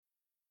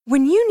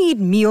When you need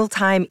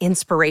mealtime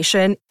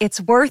inspiration,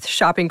 it's worth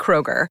shopping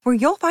Kroger, where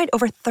you'll find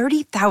over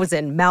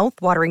 30,000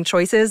 mouth-watering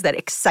choices that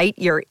excite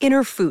your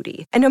inner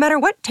foodie. And no matter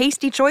what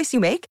tasty choice you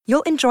make,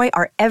 you'll enjoy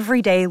our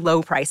everyday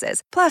low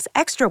prices, plus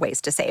extra ways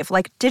to save,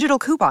 like digital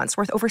coupons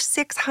worth over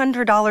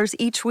 $600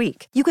 each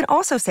week. You can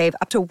also save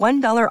up to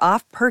 $1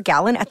 off per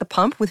gallon at the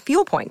pump with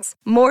fuel points.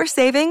 More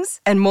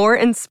savings and more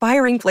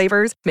inspiring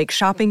flavors make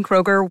shopping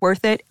Kroger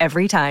worth it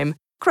every time.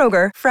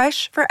 Kroger,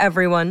 fresh for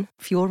everyone.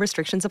 Fuel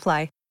restrictions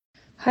apply.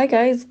 Hi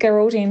guys,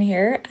 Geraldine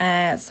here.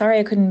 Sorry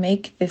I couldn't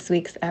make this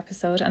week's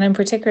episode, and I'm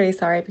particularly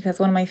sorry because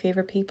one of my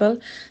favourite people,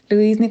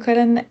 Louise Ní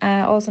Chuilín,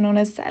 also known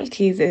as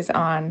Selkies, is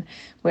on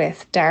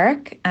with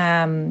Derek.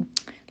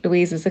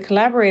 Louise is a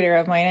collaborator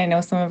of mine. I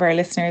know some of our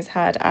listeners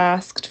had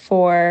asked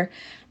for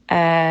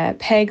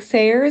Peg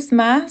Sayers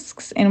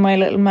masks in my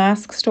little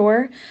mask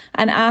store,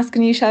 and ask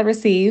and you shall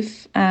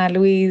receive.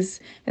 Louise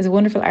is a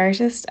wonderful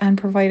artist and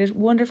provided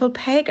wonderful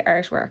Peg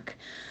artwork,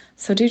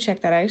 so do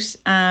check that out.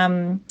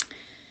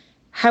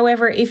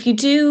 However, if you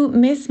do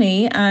miss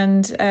me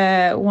and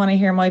want to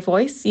hear my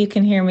voice, you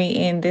can hear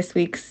me in this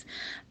week's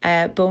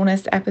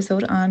bonus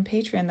episode on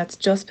Patreon that's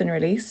just been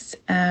released.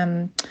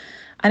 And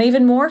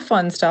even more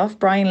fun stuff.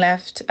 Brian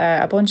left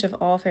a bunch of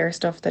off-air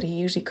stuff that he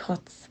usually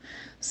cuts.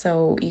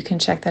 So you can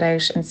check that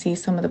out and see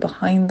some of the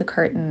behind the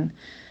curtain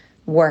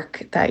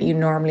work that you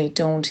normally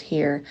don't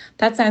hear.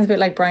 That sounds a bit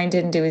like Brian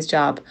didn't do his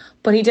job,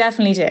 but he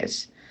definitely did.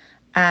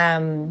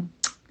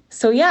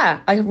 So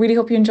yeah, I really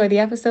hope you enjoy the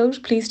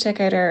episode. Please check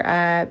out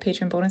our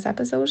Patreon bonus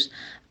episode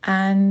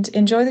and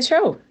enjoy the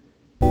show.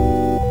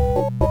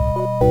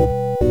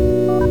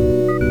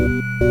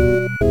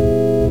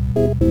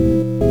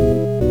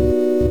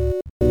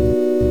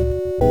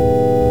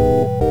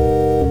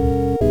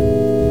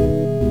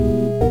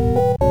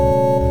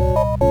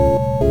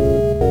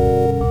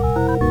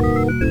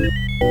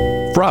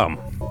 From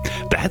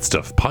the Head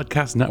Stuff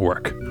Podcast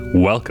Network,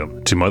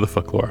 welcome to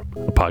Motherfucklore,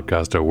 a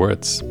podcast of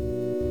words.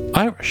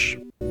 Irish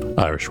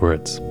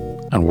words,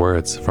 and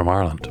words from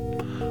Ireland.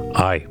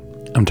 I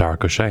am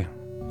Tarek O'Shea.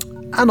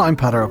 And I'm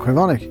Pater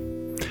O'Quivonic.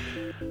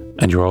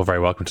 And you're all very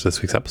welcome to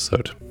this week's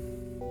episode.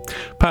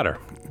 Pater,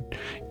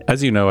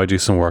 as you know, I do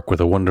some work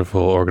with a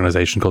wonderful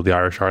organisation called the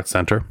Irish Arts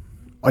Centre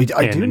I do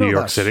in know New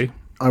York that. City.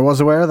 I was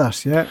aware of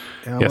that, yeah.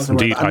 Yes,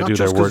 indeed. I do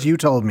their work. You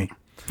told me.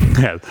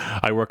 Yeah,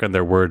 I work on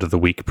their Word of the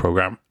Week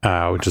program,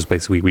 which is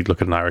basically we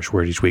look at an Irish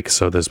word each week.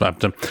 So I've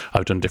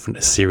done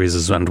different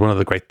series, and one of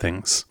the great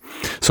things.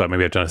 So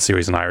maybe I've done a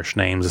series on Irish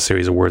names, a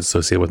series of words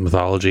associated with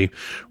mythology.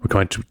 We're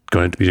going to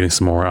be doing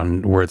some more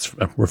on words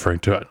referring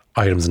to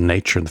items in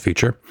nature in the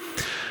future.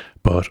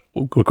 But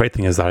the great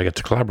thing is that I get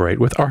to collaborate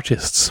with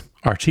artists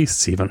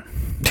even.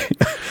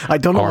 I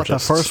don't know what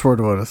that first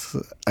word was.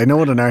 I know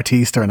what an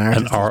artiste or an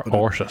artist is.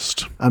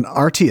 Artist. An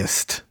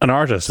artist. An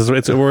artist.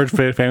 It's a word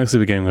famously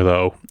beginning with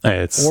O.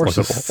 It's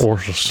artist.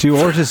 Artist. Do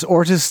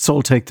artists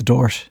all take the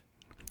dort?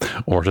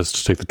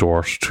 Artists take the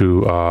dort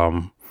to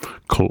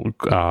Coloiny.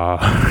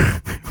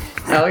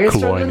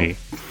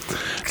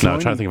 No, I'm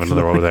trying to think of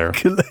another over there.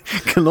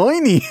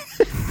 Coloiny.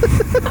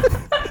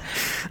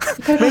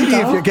 Maybe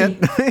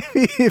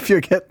if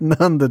you're getting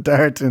on the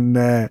dart in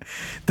the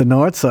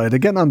north side, or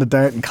getting on the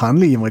dart in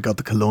Conley, you might go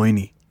to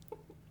Coloiny.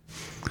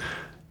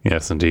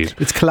 Yes, indeed.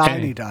 It's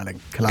Killiney, darling.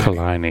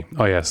 Killiney.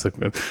 Oh, yes.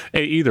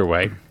 Either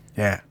way.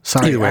 Yeah.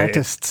 Sorry, either way,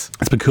 artists.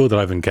 It's been cool that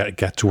I even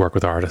get to work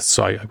with artists.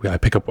 So I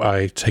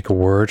take a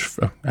word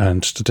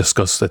and to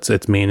discuss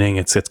its meaning,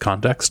 its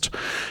context,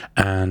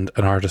 and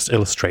an artist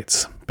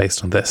illustrates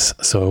based on this.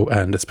 So,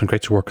 and it's been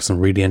great to work with some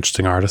really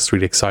interesting artists,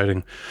 really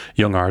exciting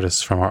young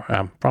artists from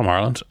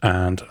Ireland,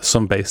 and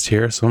some based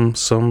here,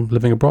 some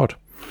living abroad.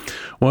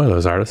 One of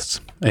those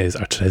artists is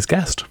our today's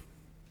guest,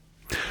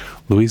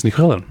 Louise Ní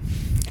Chuilín.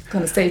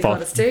 Gonna stay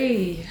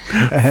Hey.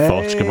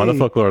 Fáilte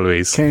Motherfucklore,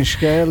 Louise.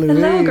 Hello,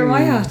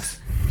 Gormayat.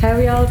 How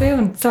are you all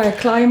doing? Sorry, I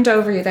climbed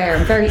over you there.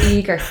 I'm very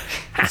eager.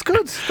 That's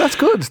good. That's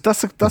good.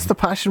 That's the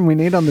passion we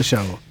need on the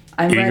show.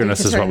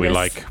 Eagerness is what we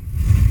like.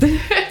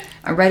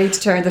 I'm ready to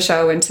turn the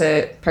show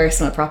into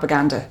personal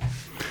propaganda.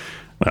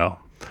 Well,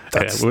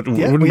 wouldn't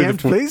be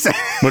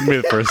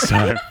the first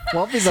time.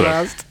 What was the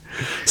last?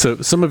 So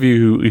some of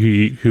you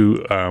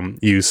who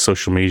use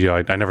social media,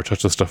 I never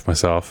touch this stuff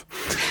myself.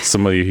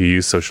 Some of you who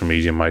use social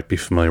media might be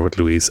familiar with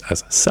Louise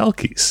as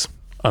Selkies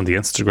on the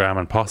Instagram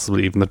and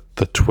possibly even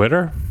the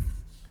Twitter.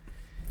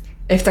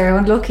 If they're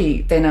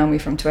unlucky, they know me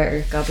from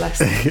Twitter. God bless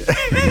them.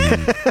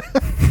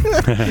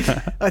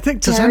 I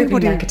think does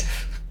anybody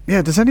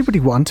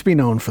want to be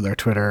known for their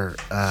Twitter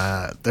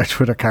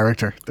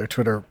character, their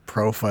Twitter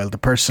profile, the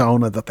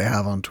persona that they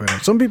have on Twitter?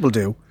 Some people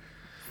do.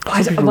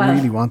 Some people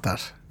really want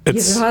that.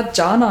 You've had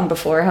John on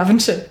before,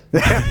 haven't you?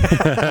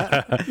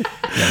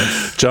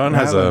 John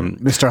has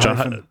Mr.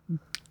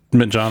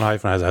 John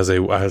Hyphen has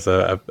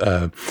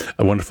a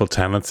wonderful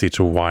tendency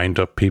to wind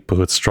up people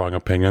with strong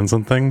opinions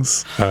on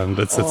things, and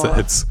it's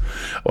well,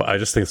 I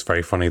just think it's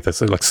very funny.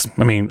 That's like,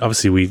 I mean,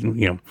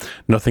 obviously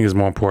nothing is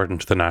more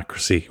important than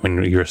accuracy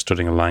when you're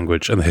studying a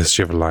language and the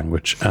history of a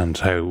language and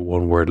how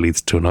one word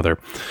leads to another.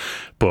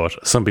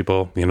 But some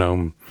people,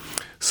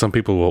 some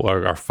people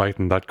are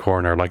fighting that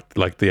corner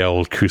like the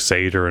old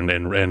crusader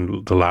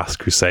in the Last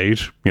Crusade.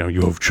 You know,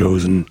 you have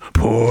chosen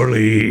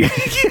poorly.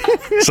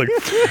 It's like,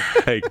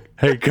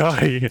 hey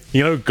guy,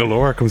 you know,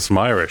 galore comes from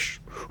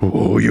Irish.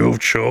 Oh, you've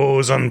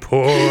chosen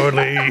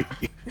poorly.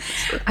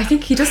 I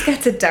think he just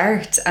gets a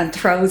dart and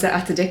throws it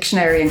at the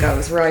dictionary and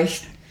goes,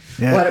 right,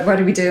 what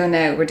are we doing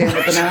now? We're doing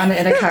a banana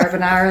in a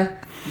carbonara.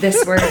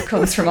 This word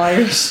comes from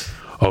Irish.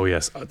 Oh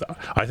yes,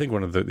 I think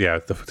one of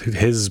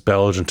his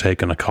Belgian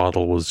take on a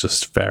coddle was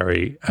just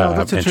very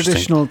that's a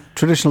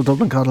traditional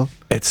Dublin coddle.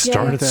 It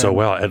started so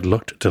well; it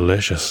looked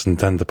delicious, and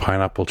then the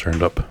pineapple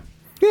turned up.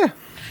 Yeah.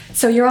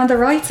 So you're on the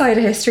right side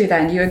of history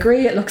then. You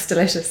agree it looks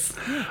delicious.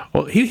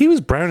 Well, he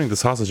was browning the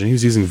sausage, and he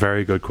was using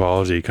very good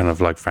quality, kind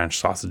of like French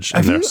sausage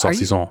in their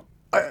saucisson.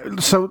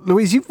 So,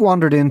 Louise, you've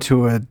wandered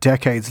into a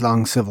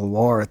decades-long civil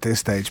war at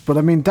this stage, but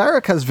I mean,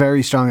 Derek has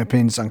very strong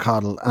opinions on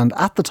coddle, and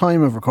at the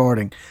time of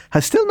recording,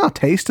 has still not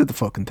tasted the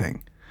fucking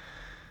thing.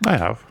 I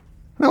have.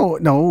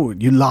 No,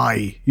 you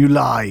lie. You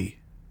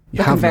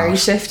Looking very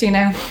shifty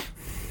now.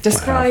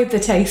 Describe the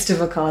taste of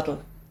a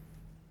coddle.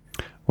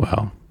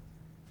 Well,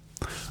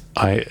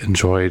 I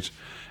enjoyed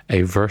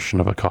a version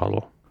of a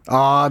coddle.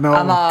 Oh,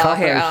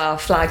 no.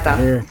 Flag that.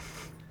 Here.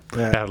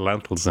 Yeah. It had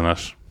lentils in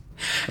it.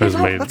 It was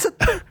made.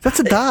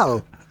 That's a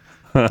dal.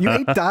 You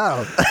ate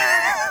dal.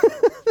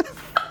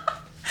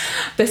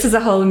 This is a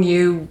whole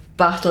new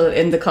battle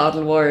in the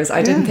coddle wars.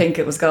 I didn't think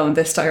it was going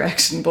this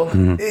direction, but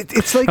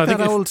it's like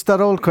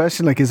that old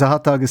question: like, is a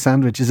hot dog a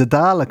sandwich? Is a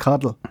dal a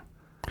coddle?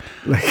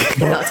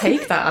 I'll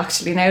take that.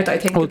 Actually, now that I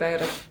think about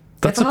it,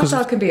 if a hot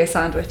dog can be a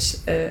sandwich,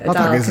 a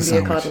dal can be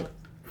a coddle.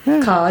 Yeah.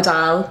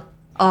 Coddle.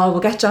 Oh,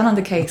 we'll get John on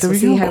the case. We'll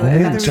see how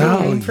it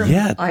came from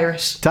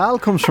Irish. Dal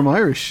comes from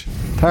Irish.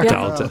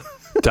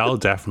 Dal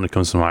definitely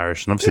comes from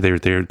Irish, and obviously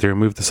they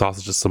removed the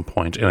sausage at some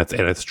point in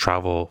its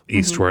travel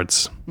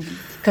eastwards.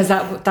 Because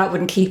that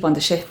wouldn't keep on the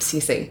ships,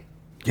 you see.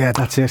 Yeah,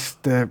 that's it.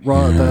 The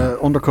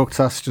undercooked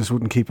sausages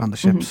wouldn't keep on the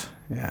ships.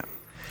 Yeah,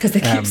 because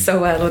they keep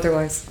so well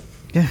otherwise.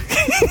 Yeah,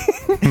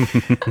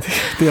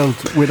 the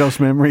old widow's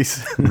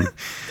memories.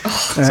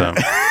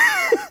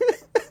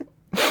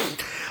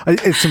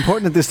 It's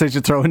important at this stage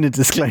to throw in a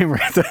disclaimer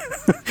the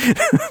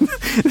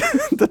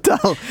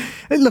dal.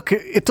 Look,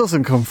 it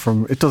doesn't come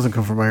from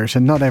Irish,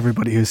 and not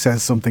everybody who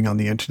says something on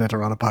the internet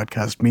or on a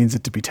podcast means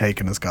it to be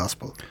taken as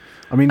gospel.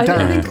 I mean,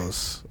 Darren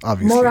does,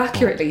 obviously. More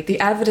accurately,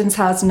 the evidence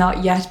has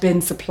not yet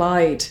been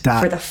supplied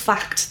for the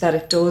fact that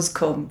it does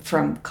come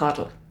from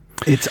coddle.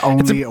 It's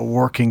only a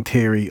working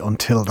theory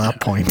until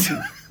that point.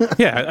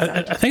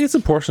 Yeah, I think it's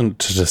important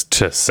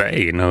to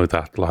say, you know,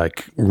 that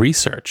like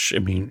research, I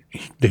mean,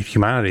 the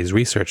humanities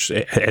research,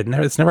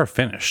 it's never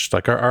finished.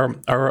 Like our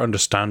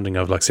understanding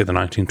of, like, say, the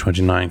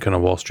 1929 kind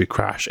of Wall Street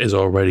crash is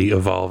already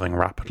evolving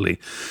rapidly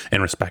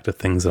in respect to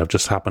things that have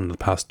just happened in the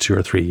past 2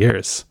 or 3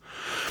 years.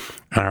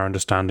 And our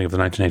understanding of the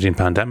 1918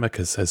 pandemic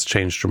has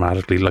changed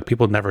dramatically. Like,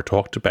 people never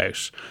talked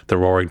about the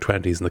Roaring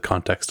Twenties in the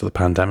context of the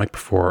pandemic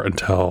before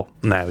until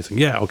now. It's like,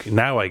 yeah, okay,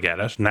 now I get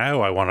it.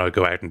 Now I want to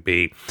go out and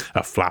be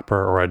a flapper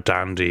or a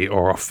dandy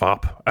or a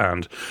fop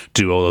and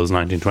do all those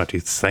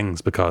 1920s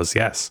things because,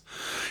 yes,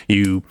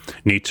 you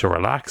need to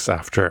relax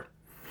after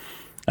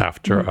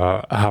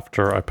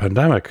a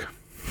pandemic.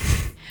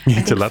 You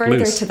need to let further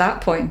loose. To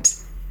that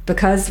point,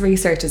 because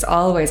research is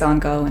always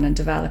ongoing and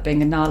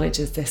developing, and knowledge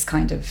is this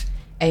kind of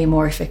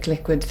amorphic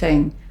liquid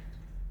thing,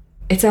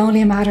 it's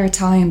only a matter of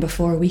time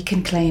before we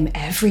can claim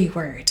every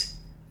word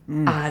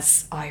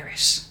as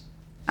Irish,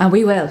 and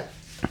we will.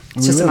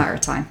 It's just a matter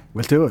of time.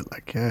 We'll do it.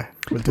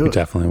 We'll do it. We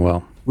definitely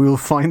will. We will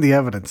find the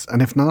evidence, and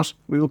if not,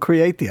 we will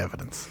create the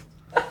evidence.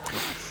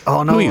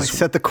 Oh no, Louise, I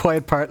said the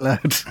quiet part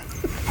loud.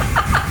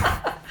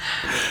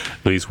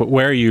 Louise,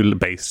 where are you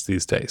based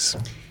these days?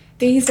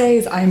 These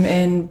days I'm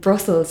in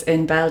Brussels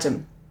in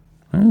Belgium.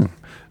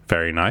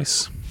 Very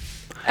nice.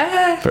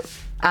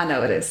 I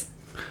know it is.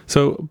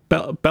 So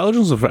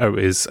Belgium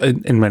is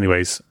in many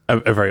ways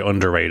a very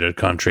underrated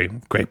country.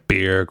 Great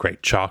beer,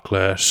 great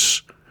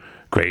chocolate,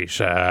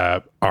 great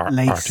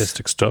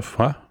artistic stuff.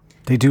 Huh?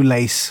 They do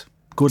lace.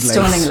 Good lace.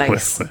 Stunning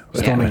lace.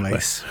 Stunning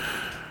lace.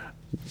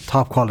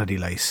 Top quality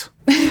lace.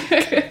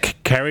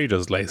 Kerry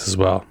does lace as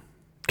well.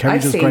 Kerry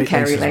I've does seen great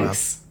Kerry lace.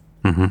 lace.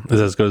 As well. Is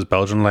it as good as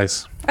Belgian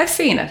lace? I've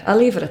seen it. I'll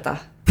leave it at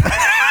that.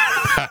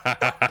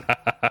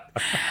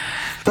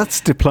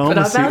 That's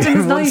diplomacy. But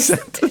Belgium's nice.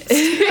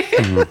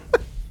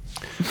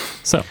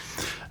 So,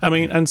 I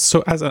mean, and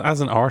so as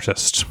an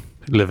artist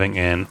living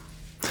in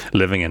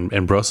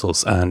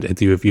Brussels,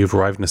 and you've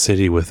arrived in a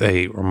city with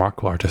a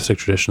remarkable artistic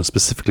tradition,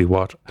 specifically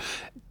what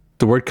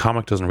the word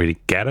comic doesn't really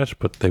get it,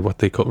 but what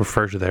they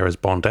refer to there as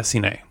bande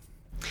dessinée.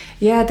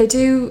 Yeah, they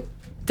do.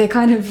 They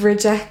kind of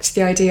reject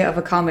the idea of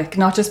a comic,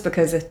 not just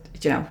because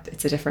it's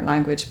a different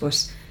language,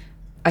 but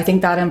I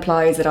think that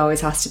implies it always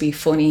has to be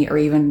funny or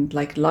even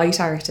like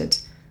light-hearted.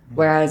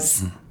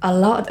 Whereas a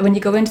lot, when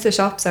you go into the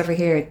shops over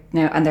here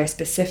now, and they're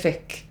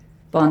specific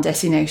bande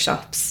dessinée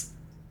shops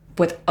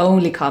with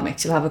only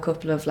comics, you'll have a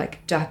couple of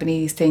like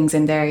Japanese things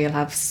in there. You'll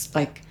have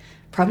like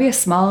probably a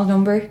small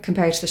number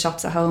compared to the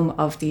shops at home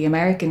of the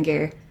American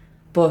gear,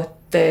 but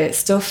the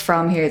stuff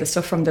from here, the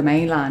stuff from the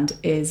mainland,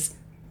 is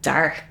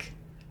dark.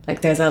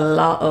 Like there's a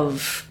lot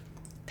of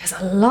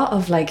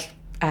like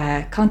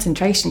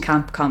concentration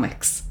camp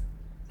comics.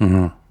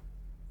 Mm-hmm.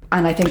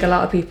 And I think a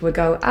lot of people would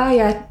go,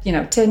 yeah, you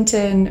know,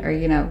 Tintin, or,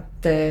 you know,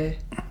 the...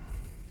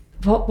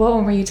 What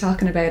one were you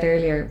talking about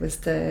earlier? It was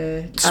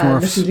the...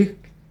 Smurfs.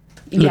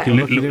 Lucky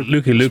Luke.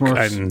 Lucky Luke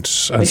Smurfs. and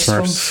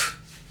Smurfs.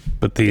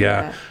 But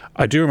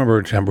I do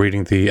remember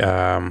reading the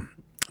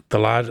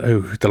lad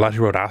who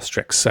wrote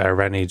Asterix,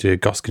 René de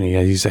Goscinny.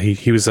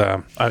 He was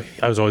I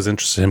was always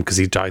interested in him because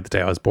he died the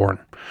day I was born.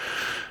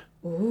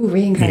 Ooh,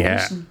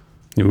 reincarnation.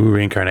 Yeah.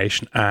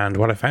 Reincarnation. And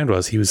what I found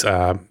was he was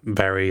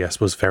very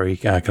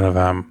kind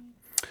of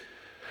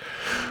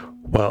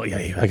well,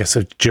 yeah, I guess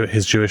his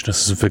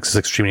Jewishness is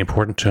extremely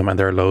important to him, and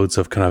there are loads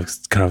of kind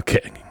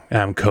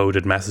of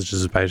coded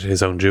messages about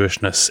his own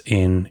Jewishness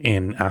in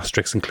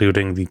Asterix,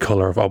 including the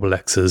color of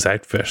Obelix's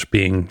outfit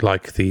being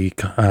like the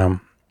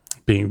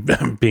being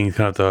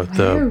kind of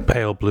the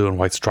pale blue and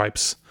white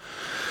stripes,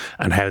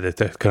 and how the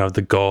kind of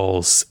the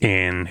Gauls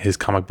in his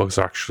comic books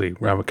are actually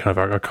kind of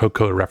a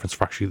coded reference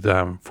for actually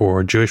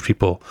for Jewish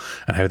people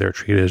and how they're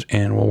treated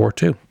in World War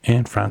II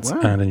in France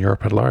and in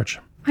Europe at large.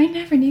 I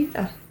never knew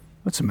that.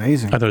 That's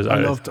amazing. I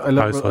loved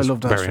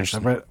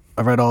Asterix.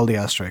 I read all the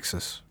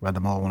Asterixes. Read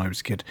them all when I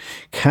was a kid.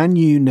 Can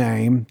you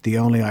name the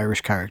only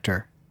Irish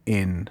character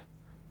in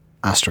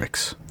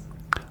Asterix?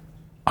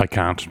 I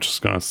can't. I'm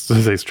just going to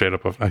say straight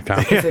up, I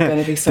can't. Is it going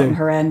to be something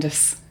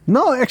horrendous?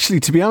 No, actually,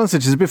 to be honest,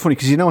 it's a bit funny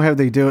because you know how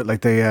they do it.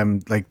 Like they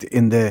like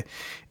in the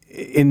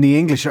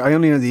English. I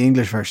only know the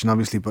English version,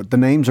 obviously, but the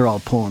names are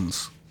all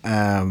puns.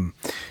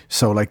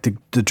 So like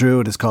the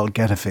druid is called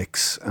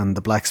Getafix, and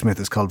the blacksmith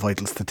is called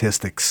Vital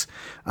Statistics,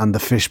 and the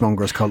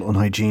fishmonger is called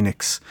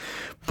Unhygienics.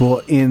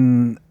 But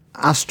in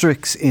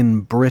Asterix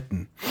in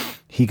Britain,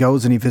 he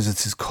goes and he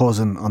visits his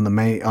cousin on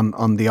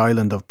the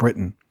island of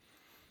Britain,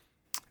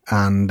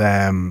 and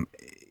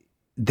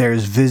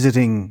there's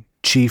visiting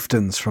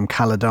chieftains from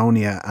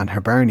Caledonia and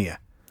Hibernia.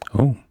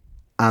 Oh.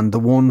 And the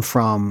one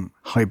from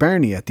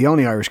Hibernia, the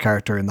only Irish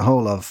character in the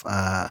whole of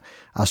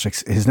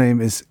Asterix, his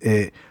name is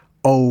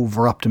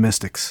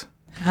Veroptimistics.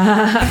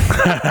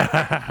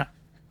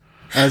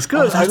 It's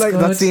good.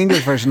 That's the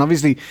English version.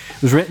 Obviously,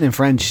 it was written in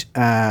French,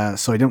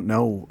 so I don't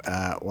know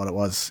what it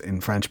was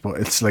in French, but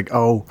it's like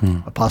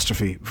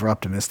apostrophe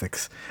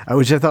Veroptimistics,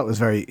 which I thought was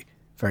very,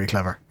 very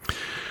clever.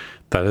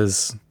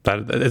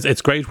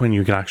 It's great when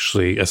you can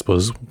actually, I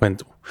suppose,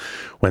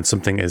 when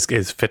something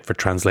is fit for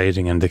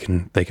translating, and they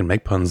can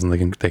make puns, and they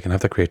can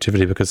have their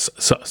creativity, because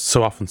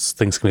so often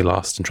things can be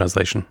lost in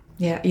translation.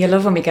 Yeah, you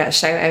love when we get a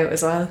shout out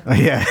as well.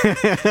 Yeah,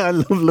 I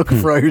love looking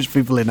for Irish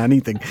people in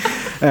anything.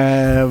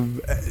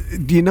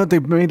 Do you know they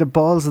made a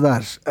balls of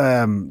that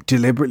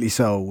deliberately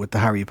so with the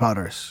Harry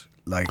Potters,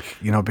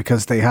 like, you know,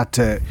 because they had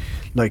to,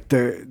 like,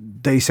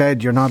 they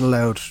said you're not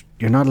allowed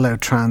to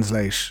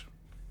translate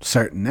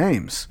certain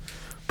names.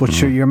 But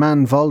sure, your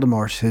man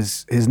Voldemort,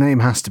 his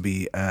name has to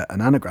be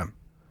an anagram.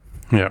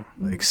 Yeah.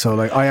 Like, so,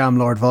 like, I am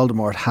Lord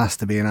Voldemort has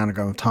to be an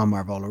anagram of Tom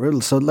Marvolo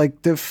Riddle. So,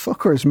 like, the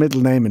fucker's middle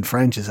name in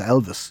French is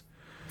Elvis,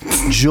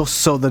 just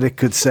so that it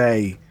could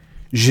say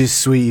 "Je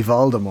suis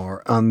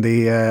Voldemort" on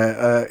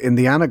the in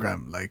the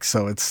anagram. Like,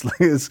 so it's like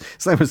his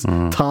name was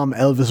Tom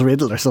Elvis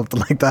Riddle or something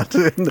like that.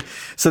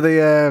 So they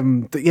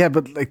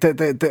but like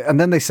and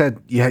then they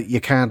said you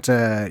can't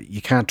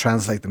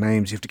translate the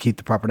names. You have to keep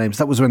the proper names.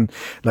 That was when,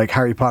 like,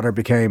 Harry Potter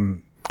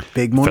became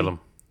big money. Film.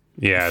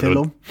 Yeah.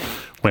 Film.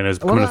 When it was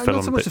becoming a film.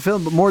 Not so much the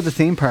film, but more the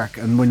theme park,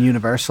 and when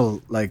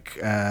Universal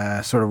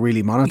sort of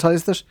really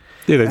monetized it.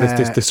 Yeah,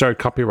 they started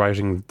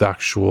copywriting the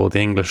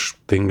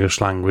English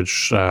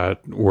language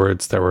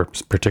words that were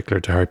particular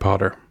to Harry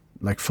Potter,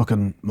 like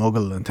fucking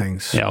muggle and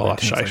things. Yeah, all that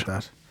shit. Like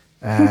that.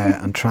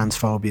 And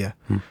transphobia.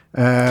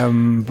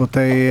 But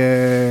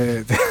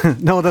they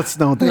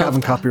they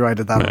haven't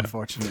copyrighted that,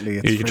 unfortunately.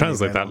 You can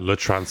translate that le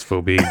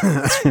transphobie.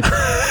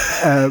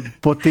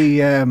 But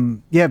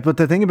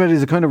the thing about it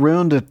is it kind of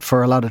ruined it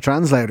for a lot of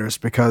translators,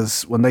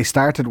 because when they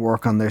started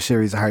work on their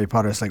series of Harry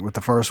Potters, like with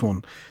the first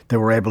one, they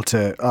were able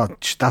to,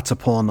 that's a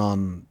pun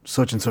on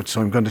such and such,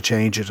 so I'm going to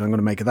change it, I'm going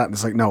to make it that. And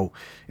it's like, no,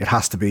 it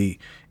has to be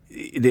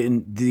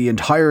the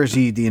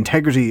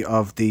integrity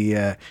of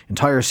the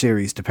entire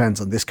series depends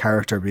on this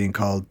character being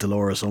called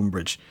Dolores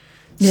Umbridge.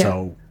 Yeah.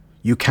 So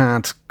you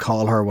can't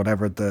call her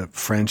whatever the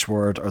French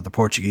word or the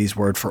Portuguese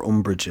word for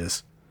Umbridge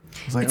is.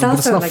 It's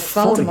also like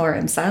Voldemort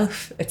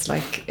himself. It's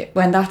like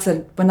when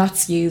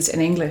that's used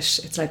in English,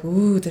 it's like,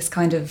 ooh, this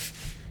kind of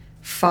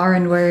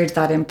foreign word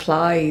that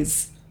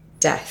implies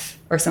death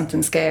or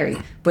something scary.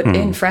 But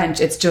in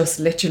French, it's just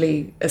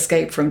literally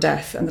escape from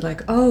death. And they're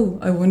like, oh,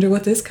 I wonder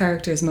what this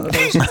character's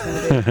motivation is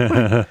going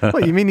to be.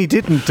 What, you mean he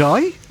didn't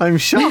die? I'm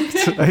shocked.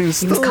 He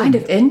was kind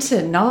of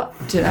into not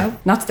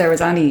that there was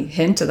any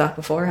hint of that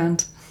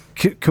beforehand.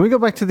 Can we go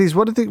back to these?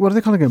 What are they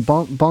calling it?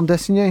 Bande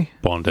dessinée?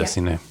 Bande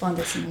dessinée. Yeah, bande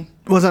dessinée.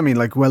 What does that mean?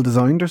 Like well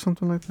designed or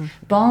something like that?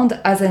 Bande,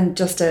 as in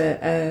just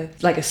a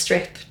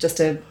strip, just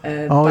a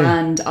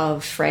band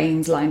of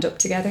frames lined up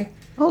together.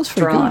 Oh, that's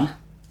very drawn. good.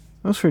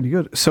 That's really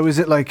good. So is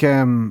it like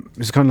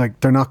it's kind of like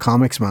they're not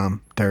comics,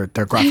 ma'am? They're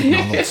graphic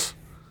novels.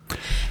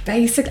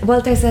 Basically,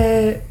 well, there's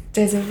a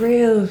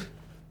real.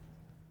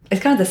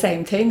 It's kind of the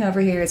same thing over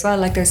here as well.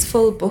 Like there's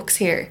full books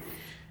here.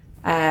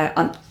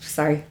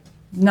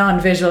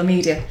 Non-visual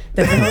media.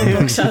 There's a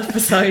whole bookshelf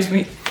beside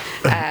me.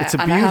 It's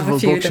a and I have a beautiful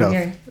few of them bookshelf.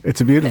 here.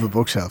 It's a beautiful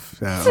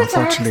bookshelf.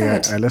 Unfortunately,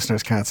 dark side. our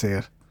listeners can't see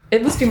it.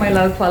 It must be my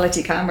low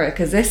quality camera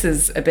because this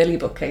is a Billy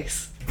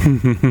bookcase.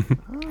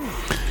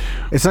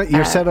 It's not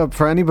your setup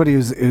for anybody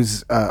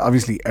who's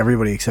obviously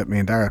everybody except me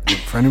and Derek. But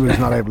for anybody who's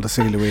not able to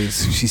see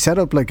Louise, she set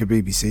up like a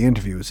BBC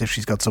interview as if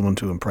she's got someone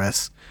to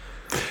impress.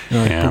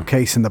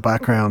 Bookcase in the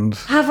background.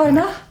 Have I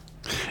not?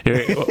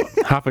 Yeah,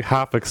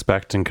 half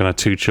expecting kind of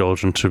two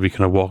children to be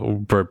kind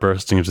of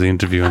bursting into the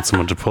interview and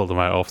someone to pull them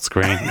out off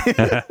screen.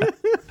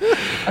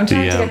 I'm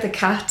trying to get the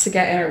cat to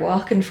get in her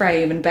walking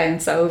frame and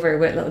bounce over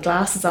with little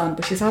glasses on,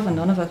 but she's having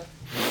none of it.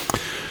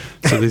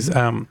 So these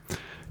the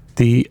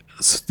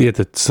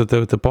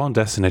bande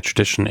dessinée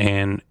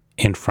tradition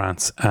in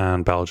France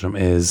and Belgium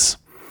is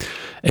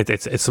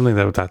it's something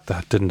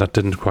that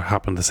didn't quite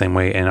happen the same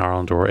way in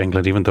Ireland or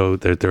England, even though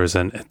there is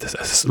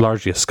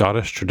largely a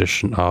Scottish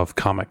tradition of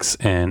comics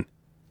in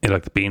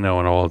like the Beano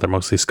and all. They're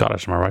mostly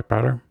Scottish. Am I right,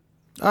 Brother?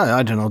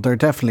 I don't know. They're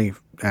definitely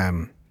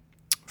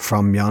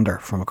from yonder,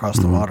 from across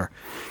the water.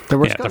 There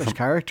were Scottish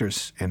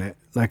characters in it,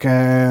 like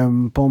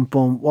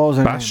what was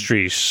it? Bash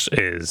Street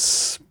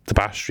is the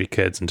Bash Street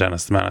Kids and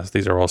Dennis the Menace.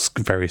 These are all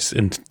very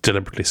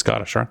deliberately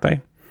Scottish, aren't they?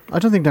 I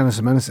don't think Dennis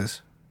the Menace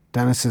is.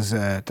 Dennis is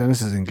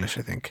English,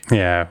 I think.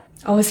 Yeah.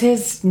 Oh, is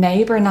his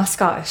neighbour not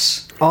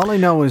Scottish? All I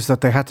know is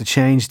that they had to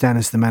change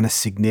Dennis the Menace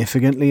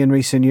significantly in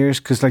recent years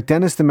because, like,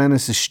 Dennis the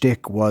Menace's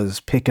shtick was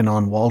picking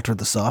on Walter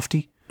the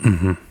Softie,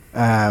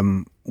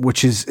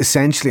 which is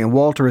essentially, and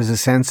Walter is a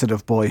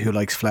sensitive boy who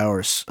likes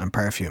flowers and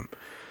perfume,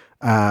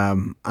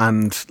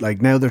 and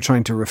like now they're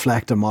trying to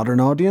reflect a modern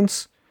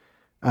audience,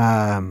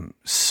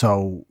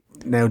 so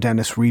now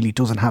Dennis really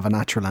doesn't have a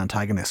natural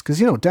antagonist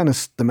because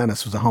Dennis the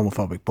Menace was a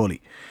homophobic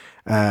bully.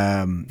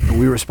 But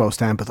we were supposed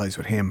to empathise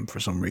with him for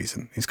some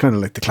reason. He's kind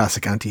of like the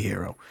classic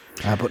anti-hero.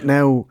 But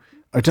now,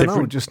 I don't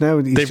know, just now...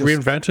 They've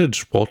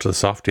reinvented Walter the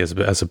Softie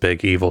as a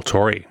big evil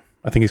Tory.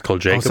 I think he's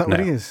called Jacob is that now.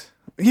 What he is?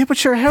 Yeah, but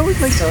sure, how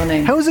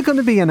is it going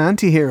to be an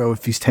anti-hero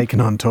if he's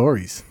taking on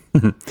Tories?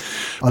 That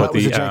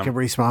was a Jacob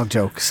Rees-Mogg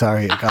joke.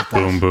 Sorry, I got that.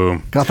 Boom,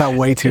 boom. Got that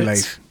way too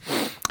late.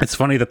 It's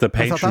funny that the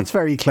patron... that's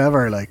very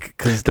clever,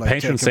 because the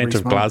patron saint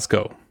of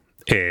Glasgow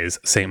is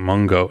Saint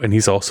Mungo, and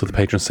he's also the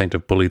patron saint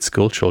of bullied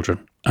school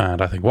children.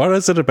 And I think, what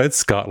is it about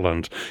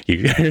Scotland?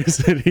 Your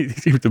city,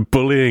 the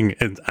bullying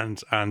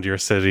and your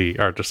city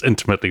are just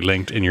intimately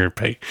linked in your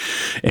sainthood.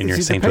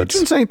 The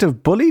patron saint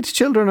of bullied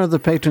children or the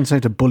patron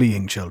saint of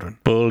bullying children?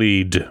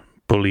 Bullied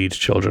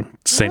children.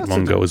 Saint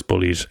Mungo is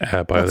bullied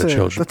by other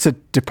children. That's a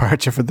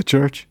departure for the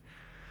church.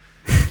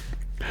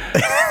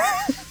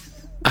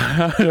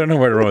 I don't know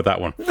where to roll with that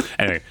one.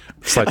 Anyway,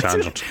 slight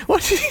tangent.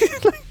 What did you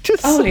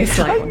only a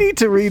slight one. I need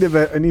to read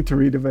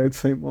about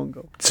Saint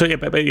Mungo. So yeah,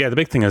 but the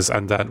big thing is,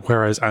 and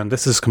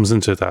this comes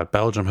into that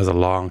Belgium has a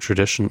long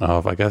tradition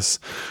of, I guess,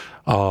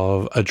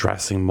 of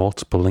addressing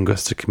multiple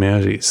linguistic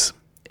communities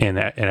in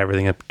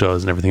everything it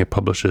does and everything it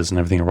publishes and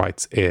everything it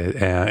writes.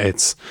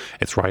 It's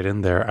right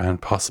in there, and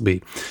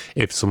possibly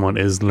if someone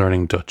is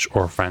learning Dutch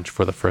or French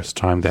for the first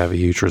time, they have a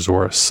huge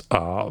resource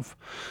of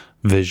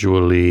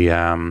visually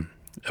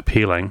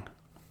appealing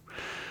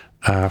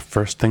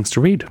first things to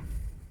read.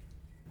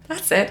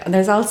 That's it. And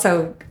there's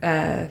also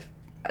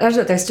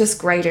there's just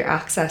greater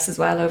access as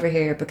well over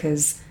here,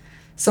 because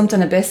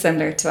something a bit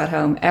similar to at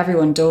home,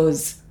 everyone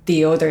does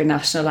the other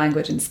national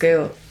language in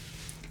school.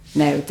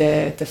 Now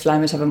the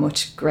Flemish have a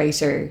much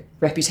greater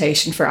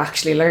reputation for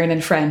actually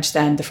learning French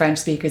than the French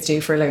speakers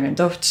do for learning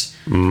Dutch.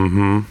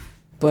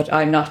 But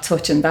I'm not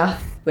touching that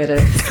with a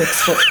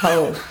 6-foot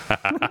pole.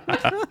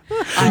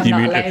 I'm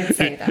not allowed to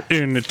say that.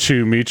 In a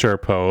 2-meter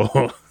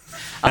pole.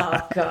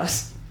 Oh God.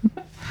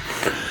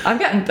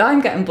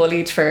 I'm getting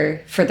bullied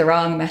for the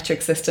wrong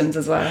metric systems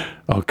as well.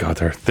 Oh God,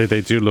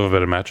 they do love a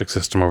bit of metric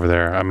system over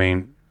there. I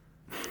mean,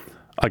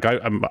 like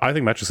I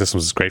think metric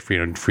systems is great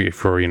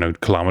for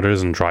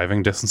kilometers and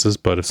driving distances.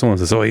 But if someone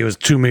says, "Oh, he was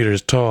 2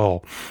 meters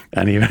tall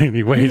and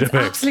he weighed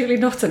absolutely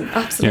nothing,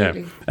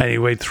 absolutely, and he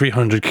weighed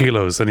 300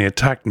 kilos and he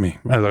attacked me,"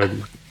 I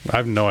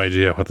have no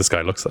idea what this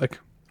guy looks like.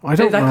 I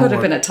don't know. That could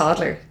have been a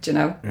toddler, do you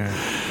know? Yeah.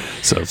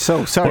 So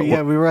sorry.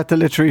 We were at the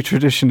literary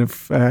tradition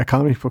of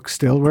comic books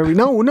still. Were we?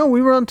 No,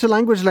 we were on to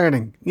language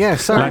learning. Yeah,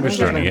 sorry. Language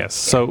learning,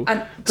 yes.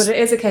 But it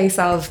is a case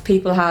of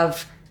people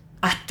have,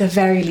 at the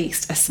very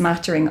least, a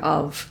smattering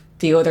of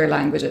the other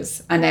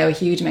languages, and now a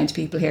huge amount of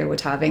people here would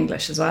have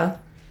English as well.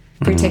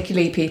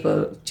 Particularly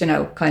people,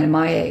 kind of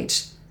my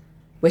age,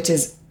 which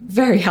is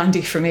very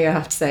handy for me, I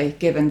have to say,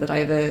 given that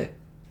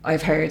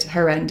I've heard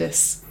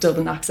horrendous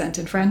Dublin accent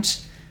in French,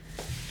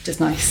 which is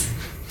nice.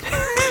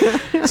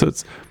 So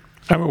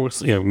I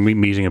remember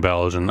meeting a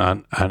Belgian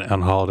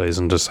on holidays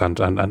and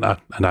I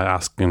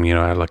asked him,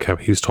 like how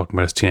he was talking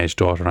about his teenage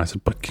daughter, and I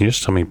said, "But can you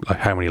just tell me like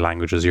how many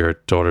languages your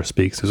daughter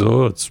speaks?" He said,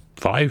 "Oh, it's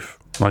 5."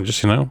 I just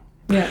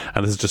Yeah.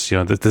 And this is just,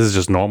 this is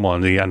just normal.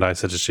 And I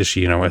said, is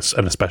she, it's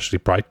an especially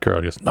bright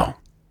girl? He goes, no.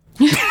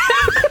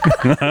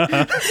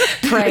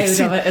 Proud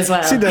of it as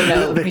well. See,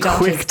 they're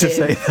quick to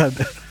say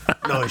that.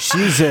 No,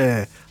 she's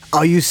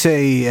how you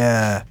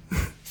say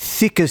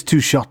thick as two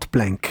shot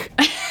blank.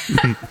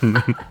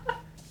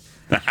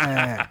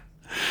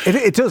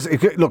 It does.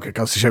 Look, it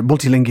goes to show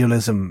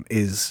multilingualism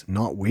is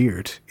not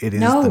weird. It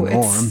is the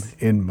norm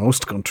in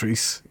most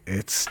countries.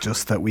 It's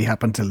just that we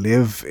happen to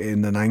live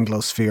in an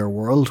Anglosphere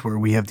world where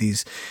we have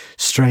these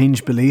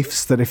strange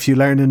beliefs that if you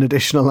learn an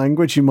additional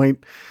language, you might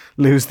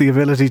lose the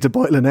ability to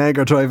boil an egg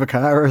or drive a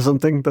car or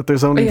something. That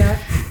there's only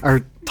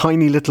our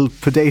tiny little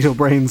potato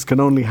brains can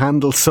only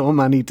handle so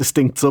many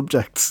distinct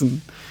subjects.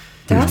 And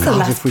they're also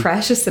less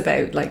precious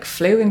about like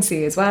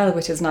fluency as well,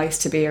 which is nice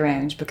to be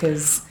around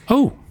because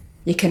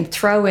you can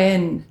throw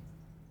in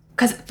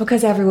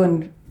because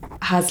everyone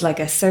has like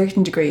a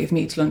certain degree of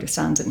mutual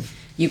understanding.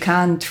 You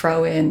can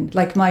throw in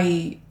like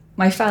my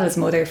fella's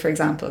mother, for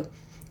example.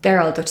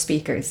 They're all Dutch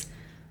speakers,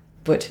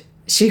 but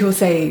she will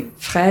say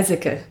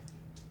 "Fräseke"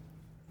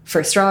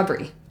 for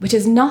strawberry, which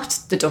is not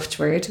the Dutch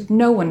word.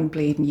 No one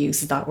bleeding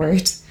uses that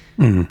word,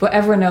 but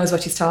everyone knows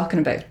what she's talking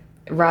about.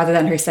 Rather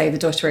than her say the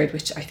Dutch word,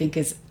 which I think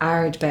is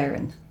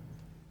aardbeeren.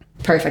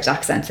 Perfect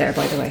accent there,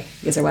 by the way.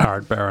 Yes, well.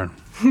 Aardbeeren.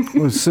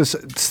 Well,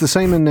 it's the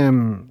same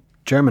in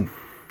German.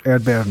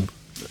 Erdbeeren.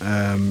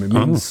 It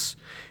means,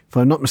 if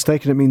I'm not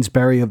mistaken, it means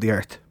berry of the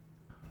earth.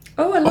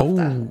 Oh, I love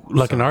that.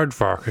 Like an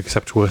aardvark,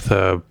 except with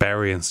a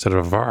berry instead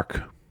of a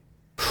vark.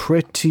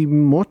 Pretty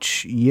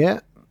much,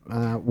 yeah.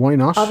 Why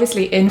not?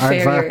 Obviously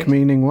inferior. Aardvark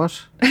meaning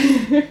what?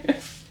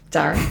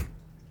 Darren.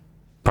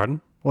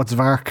 Pardon? What's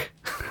vark?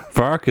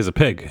 Vark is a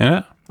pig,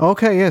 yeah?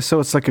 Okay, yeah, so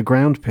it's like a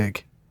ground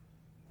pig.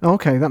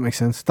 Okay, that makes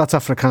sense. That's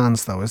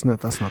Afrikaans, though, isn't it?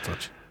 That's not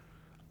Dutch.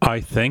 I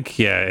think,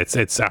 yeah, it's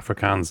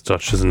Afrikaans.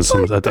 Dutch isn't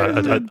some a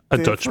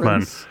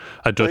Dutchman.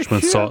 A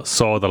Dutchman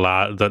saw the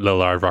little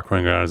aardvark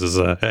running around and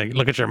says, "Hey,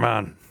 look at your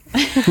man!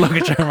 Look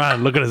at your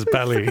man! Look at his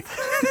belly!"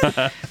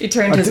 He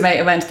turned to his mate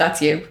and went,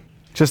 "That's you."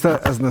 Just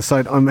as an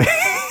aside,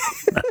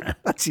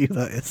 that's you.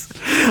 That is.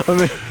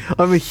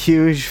 I'm a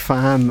huge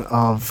fan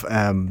of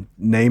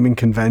naming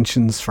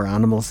conventions for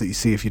animals that you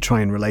see if you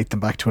try and relate them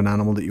back to an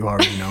animal that you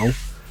already know.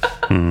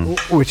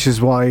 Which is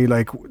why,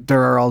 like,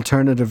 there are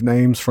alternative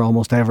names for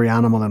almost every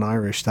animal in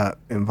Irish that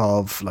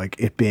involve, like,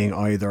 it being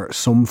either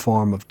some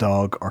form of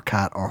dog or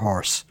cat or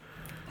horse.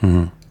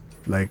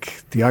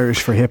 Like, the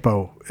Irish for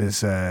hippo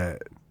is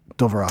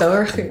Doverach.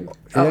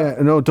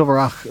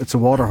 Doverach. It's a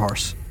water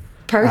horse.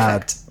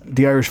 Perfect.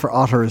 The Irish for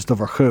otter is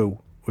Doverchu,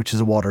 which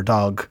is a water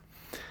dog.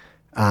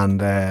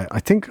 And I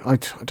think, I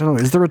don't know,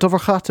 is there a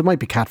Doverchat? It might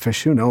be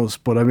catfish, who knows?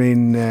 But I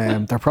mean,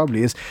 there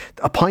probably is.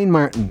 A pine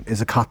marten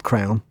is a cat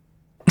crown.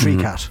 Tree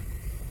cat.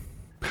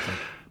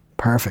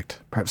 Perfect.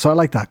 So I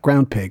like that.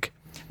 Ground pig.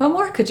 What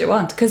more could you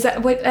want? Because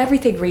what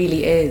everything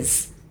really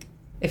is,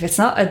 if it's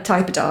not a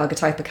type of dog, a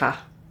type of cat,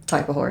 a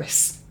type of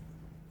horse,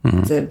 a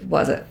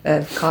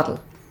coddle?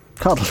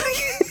 Coddle.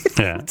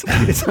 Yeah.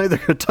 It's either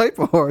a type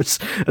of horse,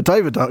 a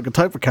type of dog, a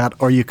type of cat,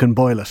 or you can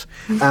boil it.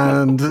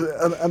 And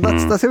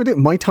that's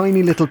everything. My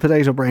tiny little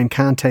potato brain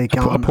can't take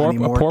on any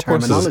more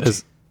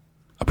terminology.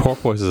 A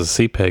porpoise is a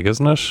sea pig,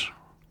 isn't it?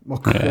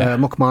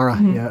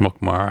 Muckmara, yeah.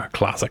 Muckmara,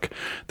 classic.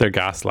 They're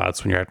gas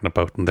lads when you're out in a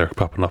boat and they're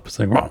popping up and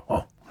saying,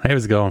 "Oh,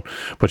 how's it going?"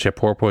 But yeah,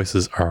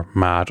 porpoises are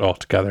mad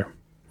altogether.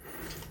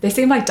 They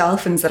seem like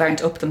dolphins that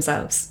aren't up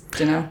themselves.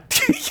 Do you know?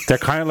 They're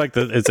kind of like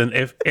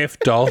if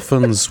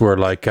dolphins were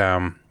like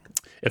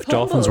if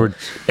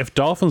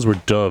dolphins were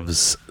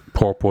doves,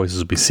 porpoises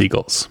would be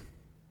seagulls.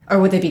 Or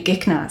would they be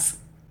gicknas?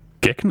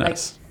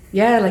 Gicknas.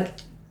 Like,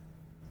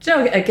 do you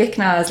know, a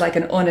gickna is like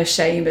an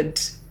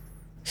unashamed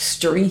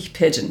street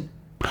pigeon.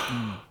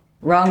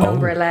 Wrong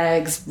number of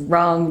legs,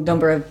 wrong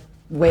number of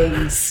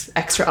wings,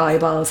 extra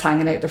eyeballs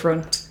hanging out the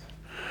front.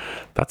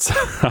 That's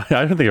I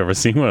don't think I've ever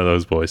seen one of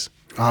those boys.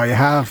 Oh, you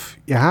have.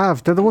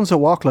 They're the ones that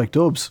walk like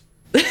doves.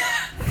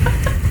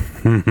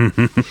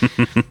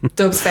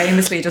 Doves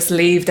famously just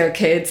leave their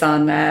kids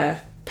on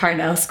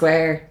Parnell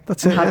Square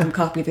and have them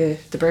copy the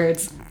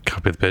birds.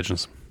 Copy the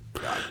pigeons.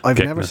 I've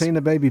never seen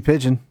a baby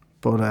pigeon,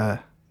 but I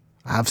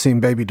have seen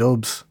baby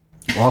doves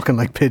walking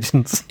like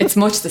pigeons. It's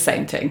much the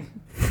same thing.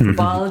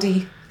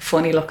 Baldy,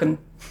 funny looking.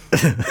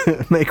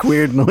 Make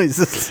weird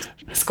noises.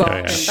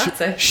 Squawking, that's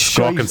it.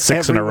 Squawking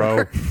six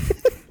everywhere.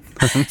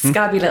 In a row.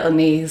 Scabby little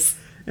knees.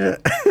 Yeah.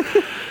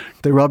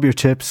 They rob your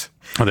chips.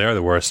 Oh, they are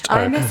the worst.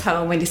 I miss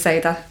home when you say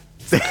that.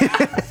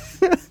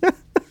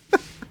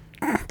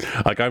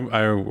 Like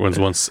I was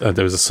once,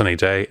 there was a sunny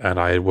day and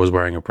I was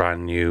wearing a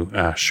brand new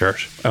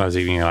shirt and I was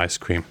eating an ice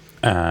cream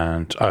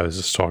and I was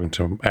just talking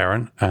to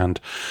Erin and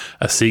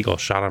a seagull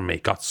shot on me,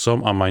 got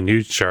some on my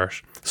new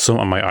shirt, some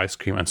on my ice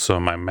cream and some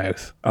in my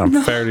mouth. And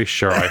I'm fairly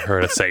sure I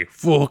heard it say,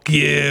 "Fuck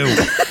you."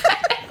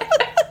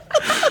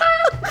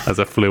 As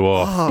it flew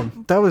off. Oh,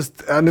 that was,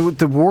 and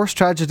the worst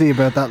tragedy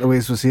about that,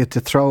 Louise, was he had to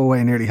throw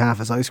away nearly half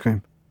his ice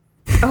cream.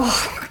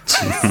 Oh,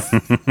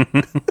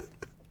 jeez.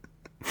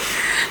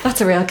 That's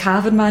a real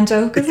Calvin man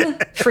joke,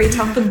 isn't it? Free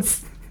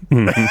toppings.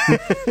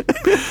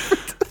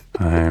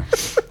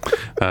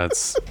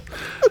 That's...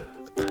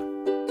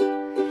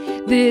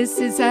 This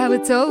is how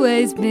it's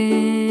always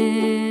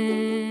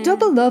been.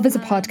 Double Love is a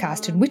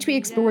podcast in which we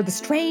explore the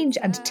strange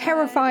and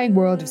terrifying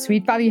world of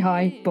Sweet Valley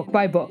High, book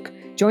by book.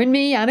 Join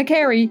me, Anna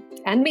Carey.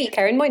 And me,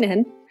 Karen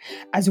Moynihan.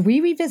 As we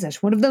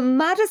revisit one of the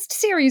maddest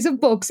series of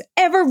books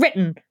ever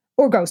written,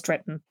 or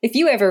ghostwritten. If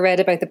you ever read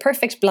about the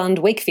perfect blonde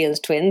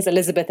Wakefield twins,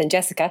 Elizabeth and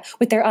Jessica,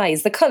 with their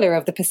eyes the colour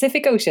of the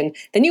Pacific Ocean,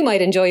 then you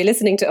might enjoy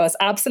listening to us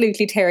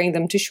absolutely tearing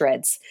them to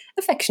shreds.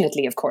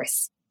 Affectionately, of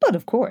course. But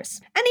of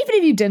course. And even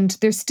if you didn't,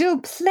 there's still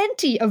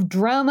plenty of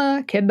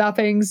drama,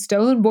 kidnappings,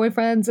 stolen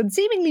boyfriends, and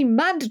seemingly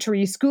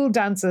mandatory school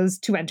dances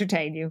to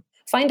entertain you.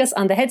 Find us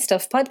on the Head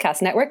Stuff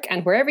Podcast Network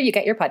and wherever you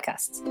get your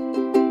podcasts.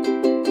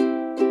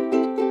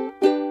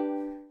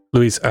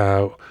 Louise,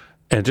 in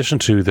addition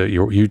to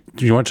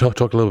you want to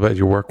talk a little about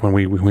your work when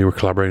we were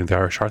collaborating with the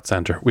Irish Arts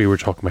Centre? We were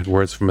talking about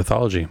words from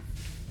mythology.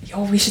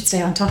 Oh, we should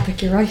stay on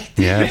topic, you're right.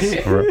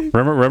 Yes,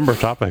 remember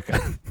topic.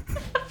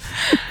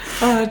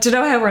 Do you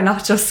know how we're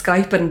not just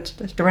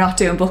Skyping? We're not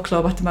doing book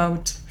club at the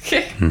moment.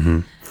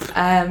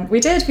 Mm-hmm.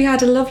 We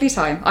had a lovely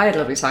time. I had a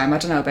lovely time. I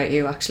don't know about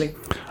you, actually.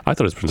 I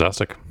thought it was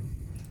fantastic.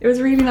 It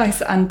was really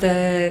nice. And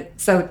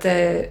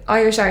the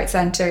Irish Arts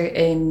Centre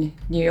in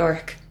New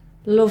York,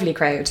 lovely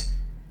crowd.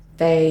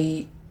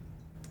 They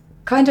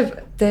kind of,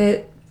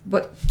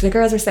 what the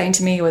girls were saying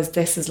to me was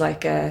this is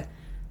like a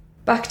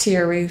back to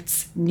your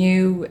roots,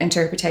 new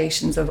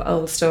interpretations of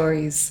old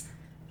stories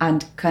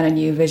and kind of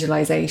new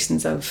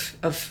visualizations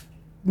of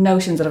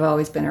notions that have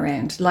always been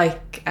around.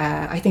 Like,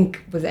 I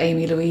think was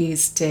Amy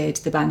Louise did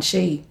the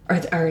Banshee.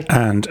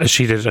 And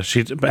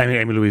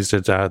Amy Louise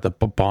did the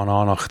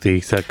Bonanach, the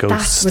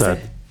ghosts,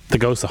 the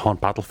ghosts that haunt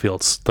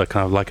battlefields, the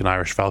kind of like an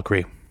Irish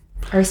Valkyrie.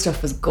 Her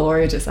stuff was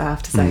gorgeous, I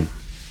have to say.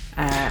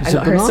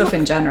 Her stuff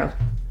in general.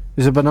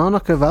 Is it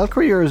Bonanach a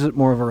Valkyrie or is it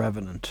more of a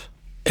Revenant?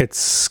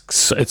 It's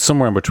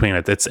somewhere in between.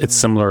 It's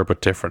similar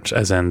but different.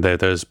 As in,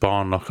 there's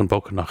Bonanach and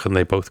Bocanach, and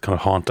they both kind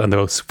of haunt, and they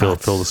both fill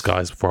the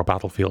skies before a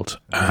battlefield.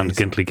 And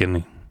Gintly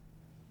Guinea.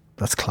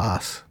 That's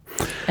class.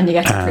 And you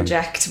get to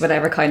project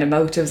whatever kind of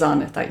motives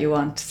on it that you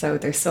want. So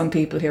there's some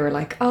people who are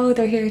like, oh,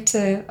 they're here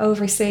to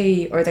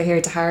oversee, or they're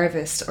here to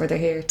harvest, or they're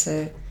here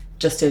to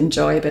just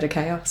enjoy a bit of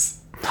chaos.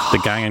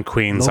 The Gang and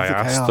Queens, I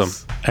asked them,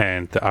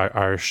 and the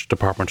Irish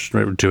department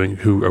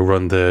who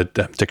run the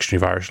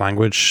Dictionary of Irish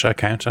Language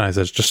account, and I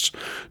said, just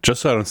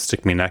so I don't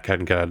stick my neck out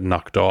and get it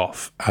knocked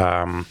off.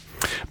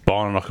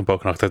 Bonanach and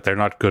Bocanach, they're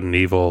not good and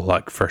evil.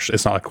 Like first,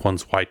 it's not like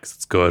one's white because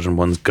it's good and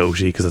one's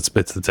goatee because it's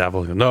the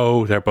devil.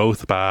 No, they're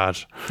both bad.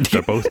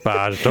 They're both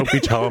bad. Don't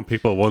be telling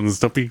people one's.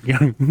 Don't be.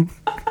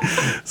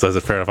 So I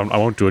said, fair enough. I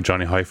won't do a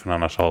Johnny Hyphen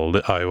on it.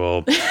 I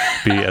will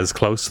be as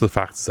close to the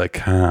facts as I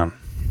can.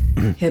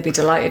 He'll be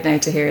delighted now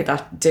to hear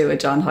that do a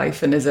John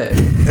Hyphen is a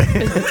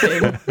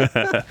thing.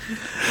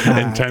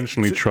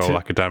 Intentionally troll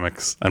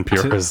academics and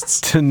purists.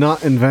 To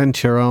not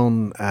invent your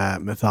own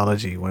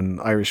mythology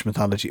when Irish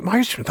mythology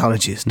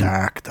is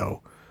dark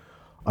though.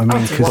 I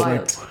mean,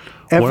 because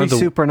every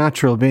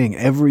supernatural being,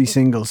 every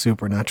single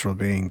supernatural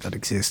being that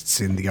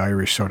exists in the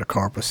Irish sort of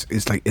corpus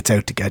is like, it's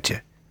out to get you.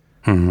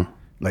 Mm-hmm.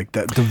 Like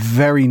the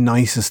very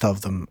nicest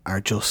of them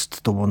are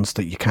just the ones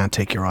that you can't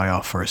take your eye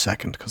off for a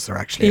second because they're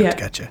actually out to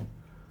get you.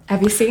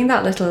 Have you seen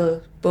that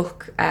little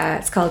book?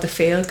 It's called The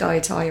Field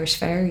Guide to Irish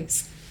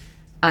Fairies.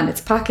 And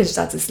it's packaged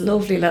as this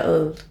lovely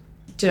little,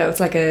 it's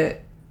like a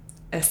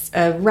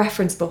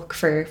reference book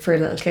for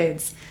little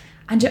kids.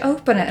 And you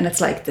open it and it's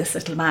like this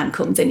little man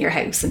comes in your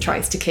house and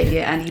tries to kill you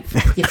and you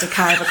have to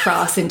carve a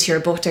cross into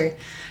your butter.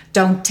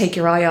 Don't take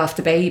your eye off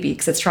the baby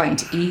because it's trying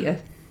to eat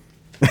it.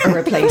 Or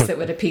replace it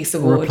with a piece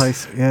of wood.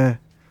 The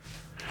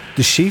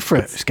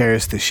Shifra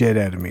scares the shit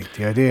out of me.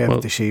 The idea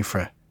of the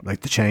Shifra,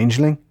 like the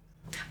changeling.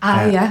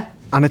 Yeah.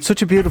 And it's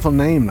such a beautiful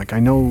name. Like I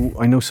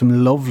know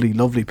some lovely,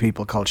 lovely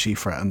people called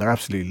Shifra, and they're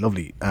absolutely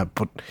lovely.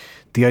 But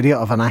the idea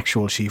of an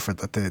actual Shifra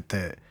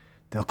that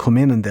they'll come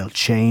in and they'll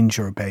change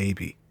your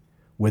baby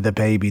with a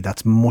baby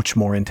that's much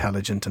more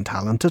intelligent and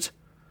talented.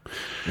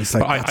 It's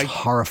like that's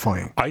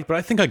horrifying. But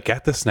I think I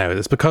get this now.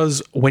 It's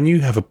because when you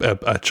have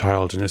a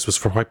child, and this was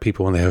for white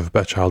people when they have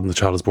a child and the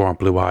child is born with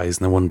blue eyes,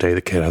 and then one day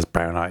the kid has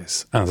brown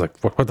eyes, and I was like,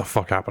 what the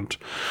fuck happened?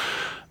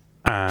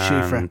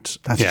 And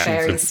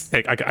fairies.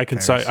 I can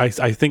say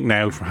I think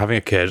now from having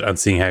a kid and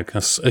seeing how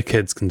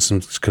kids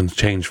can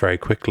change very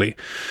quickly,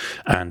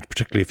 and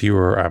particularly if you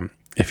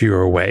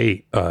were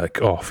away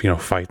off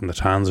fighting the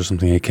Tans or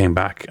something, and you came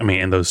back, I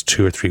mean in those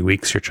 2 or 3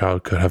 weeks your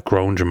child could have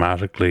grown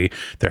dramatically,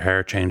 their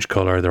hair changed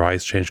colour, their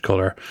eyes changed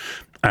colour.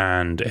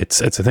 And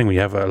it's a thing when you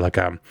have a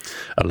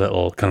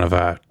little kind of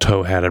a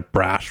tow-headed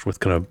brat with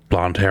kind of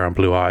blonde hair and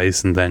blue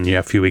eyes, and then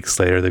a few weeks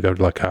later they go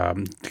to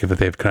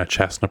they have kind of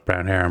chestnut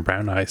brown hair and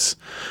brown eyes.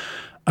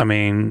 I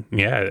mean,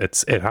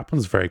 it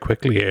happens very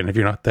quickly, and if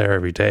you're not there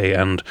every day,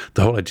 and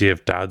the whole idea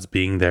of dads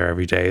being there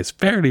every day is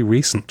fairly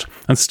recent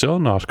and still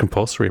not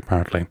compulsory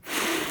apparently.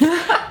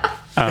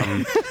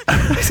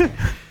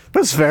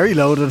 That's very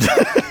loaded.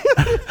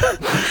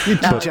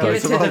 No, give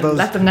it to them.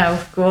 Let them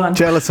know. Go on.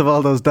 Jealous of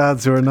all those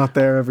dads who are not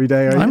there every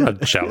day, are you? I'm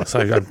not jealous.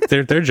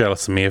 They're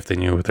jealous of me if they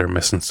knew what they're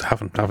missing.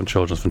 Having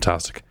children is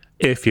fantastic.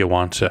 If you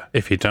want to.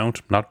 If you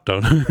don't.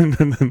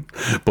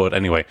 But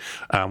anyway,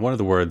 one of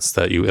the words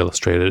that you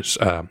illustrated,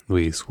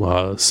 Louise,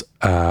 was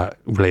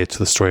related to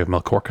the story of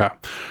Melkorka.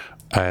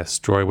 A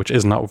story which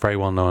is not very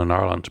well known in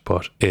Ireland,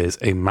 but is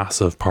a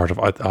massive part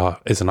of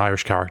is an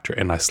Irish character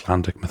in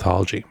Icelandic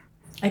mythology.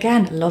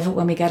 Again, love it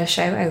when we get a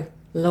shout out.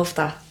 Love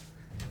that.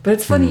 But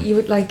it's funny, you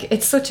would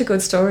it's such a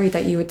good story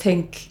that you would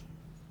think,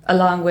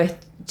 along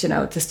with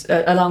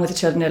along with the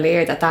Children of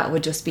Lear, that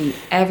would just be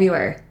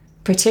everywhere.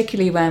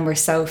 Particularly when we're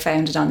so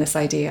founded on this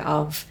idea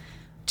of,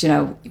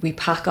 we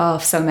pack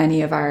off so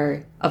many of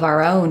our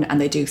own, and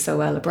they do so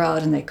well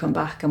abroad, and they come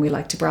back, and we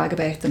like to brag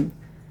about them.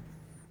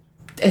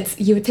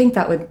 You would think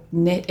that would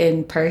knit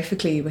in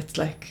perfectly with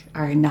like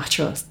our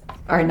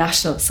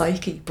national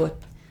psyche, but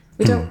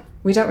we don't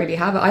really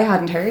have it. I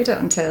hadn't heard it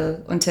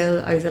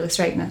until I was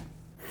illustrating it.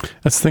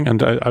 That's the thing,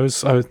 and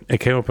it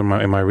came up in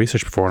my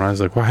research before, and I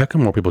was like, well, how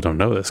come more people don't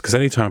know this? Because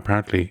anytime,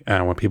 apparently,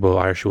 when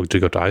Irish people do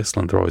go to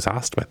Iceland, they're always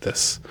asked about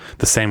this.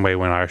 The same way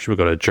when Irish people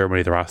go to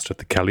Germany, they're asked about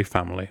the Kelly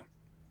family.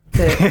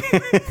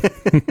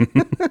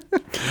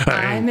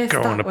 I'm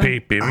going to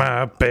peep in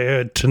my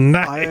bed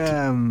tonight.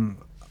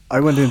 I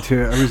was in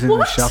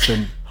the shop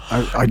and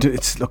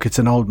it's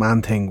an old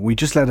man thing. We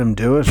just let him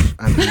do it,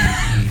 and he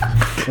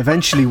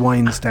eventually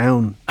winds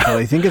down. But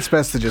I think it's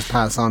best to just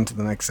pass on to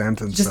the next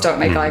sentence. Just don't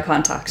make eye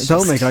contact.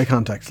 Don't make eye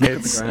contact. Look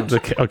at the ground.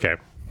 Okay.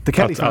 The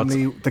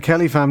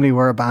Kelly family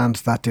were a band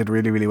that did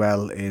really, really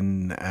well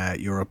in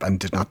Europe and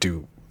did not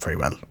do very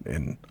well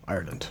in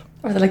Ireland.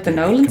 Or they're like the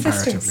Nolan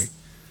sisters.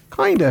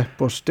 Kinda,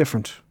 but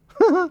different.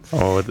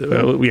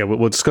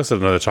 We'll discuss it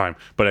another time.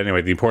 But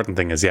anyway, the important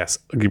thing is, yes,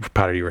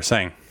 Paddy, you were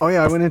saying. Oh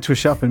yeah, I went into a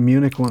shop in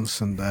Munich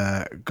once, and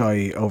a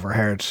guy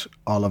overheard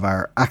all of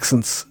our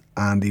accents,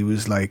 and he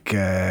was like,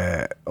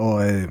 sind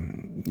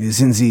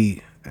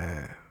Sie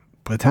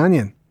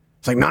Britannian?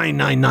 It's like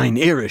 999,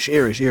 Irish.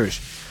 He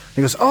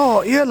goes,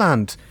 oh,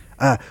 Ireland,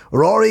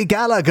 Rory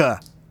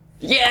Gallagher.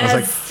 Yes. I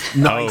was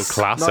like, nice. Oh,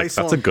 classic. Nice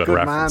That's a good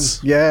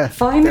reference. Man. Yeah.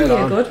 Finally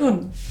a good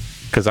one.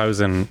 Because I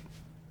was in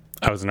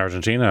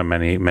Argentina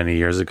many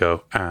years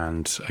ago,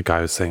 and a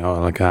guy was saying,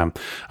 I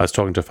was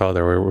talking to a fellow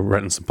there, we were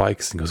renting some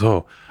bikes, and he goes,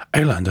 oh,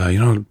 Ireland,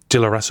 Dilla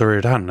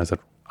Rassorir Dan. I said,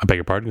 I beg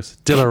your pardon? He goes,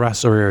 Dilla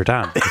Rassorir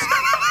Dan.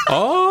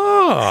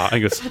 Oh! And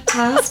he goes,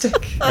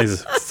 fantastic. He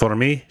says, for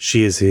me,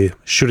 she is a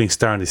shooting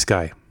star in the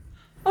sky.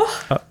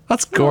 Oh,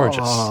 that's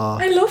gorgeous.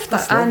 I love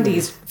that.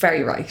 Andy's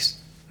very right.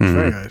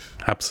 Very right.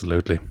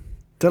 Absolutely.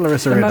 Dilla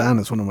Rassorir Dan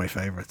is one of my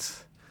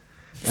favourites.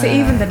 So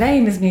even the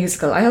name is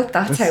musical. I hope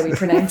that's how we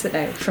pronounce it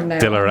now from now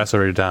Dilla on.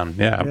 Rassorir Dan.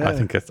 Yeah, I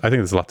think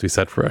there's a lot to be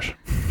said for it.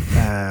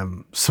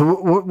 So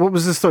what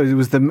was the story? It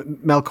was the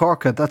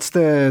Melkorka. That's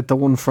the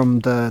one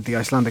from the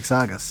Icelandic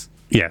sagas.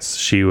 Yes,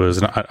 she was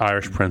an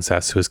Irish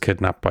princess who was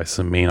kidnapped by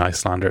some mean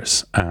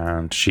Icelanders,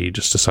 and she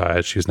just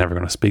decided she was never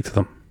going to speak to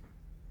them.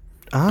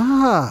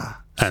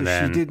 And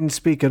then she didn't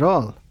speak at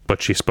all. But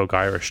she spoke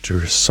Irish to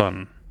her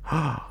son.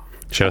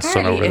 She had a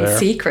son over in there. In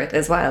secret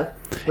as well,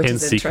 which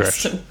is secret.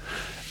 Interesting.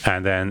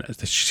 And then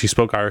she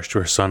spoke Irish to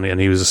her son, and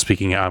he was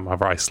speaking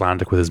of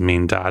Icelandic with his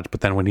mean dad.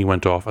 But then when he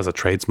went off as a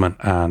tradesman,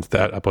 and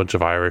a bunch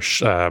of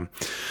Irish,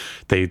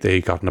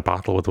 they got in a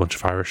battle with a bunch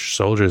of Irish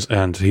soldiers,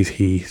 and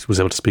he was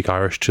able to speak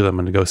Irish to them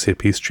and negotiate a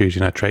peace treaty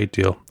and a trade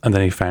deal. And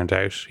then he found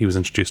out, he was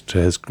introduced to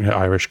his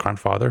Irish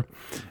grandfather,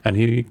 and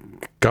he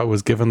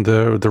was given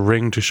the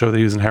ring to show that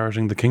he was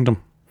inheriting the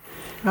kingdom.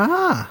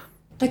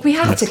 Like we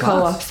have to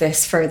co-op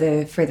this for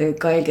the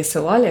Gaeilge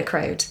Sábháilte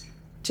crowd.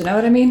 Do you know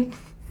what I mean?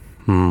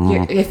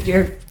 If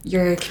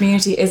your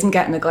community isn't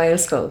getting a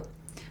Gaelscoil,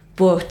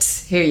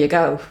 but here you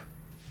go.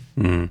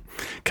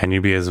 Can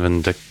you be as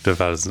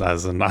vindictive as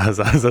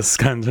a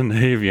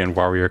Scandinavian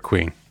warrior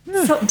queen?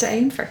 Something to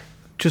aim for.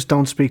 Just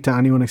don't speak to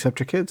anyone except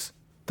your kids.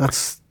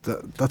 That's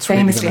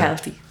famously really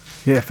healthy.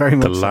 Yeah, very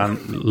much. The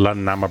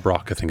Lan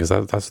Namabrock, I think,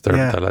 that's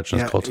their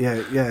legend is called.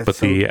 Yeah.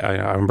 But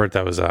I remember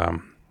that was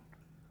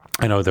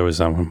I know there was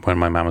when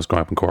my mum was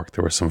growing up in Cork,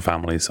 there were some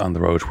families on the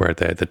road where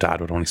the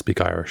dad would only speak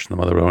Irish and the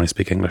mother would only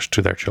speak English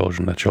to their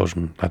children. The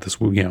children had this,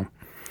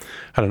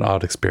 had an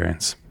odd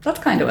experience. That's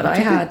kind of what I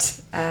had.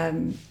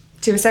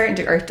 To a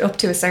certain up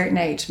to a certain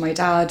age, my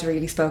dad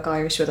really spoke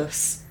Irish with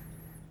us,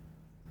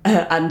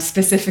 and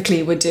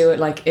specifically would do it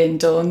like in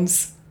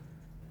duns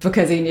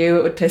because he knew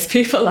it would piss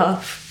people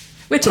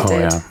off, which it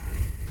did. Yeah.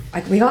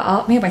 Like me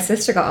and my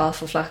sister got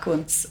awful flack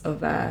once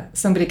of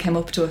somebody came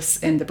up to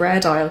us in the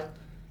bread aisle,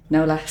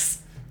 no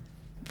less,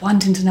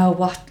 wanting to know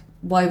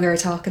why we were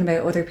talking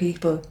about other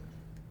people,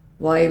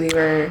 why we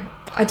were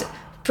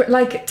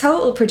like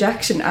total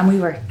projection, and we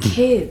were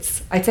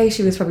kids. I'd say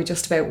she was probably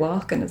just about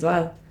walking as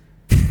well.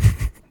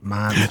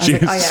 Man, she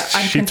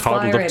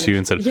toddled up to you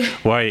and said,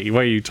 "Why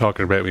are you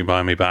talking about me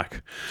behind me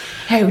back?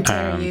 How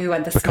dare you?"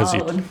 And the because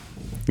small one.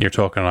 You're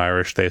talking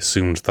Irish. They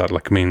assumed that,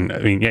 like, I mean,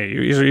 yeah,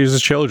 you're a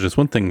children. It's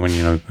one thing when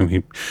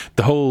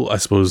the whole, I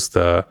suppose,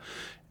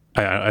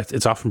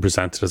 It's often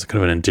presented as a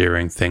kind of an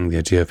endearing thing, the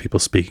idea of people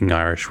speaking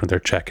Irish when they're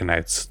checking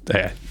out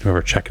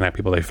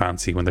people they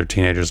fancy when they're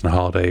teenagers on a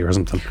holiday or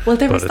something. Well,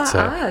 there was that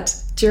ad.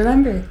 Do you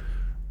remember?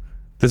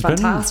 There's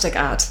fantastic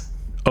ad.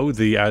 Oh,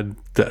 the ad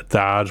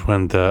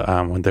when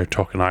they're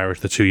talking Irish,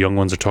 the two young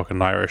ones are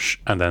talking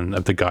Irish, and then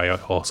the guy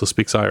also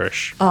speaks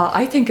Irish. Oh,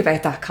 I think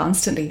about that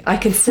constantly. I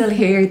can still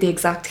hear the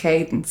exact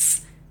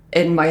cadence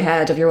in my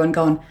head of your one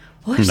going,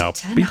 "No,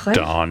 be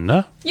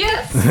Donna."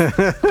 Yes.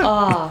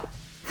 Oh.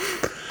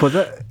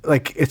 But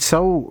it's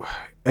so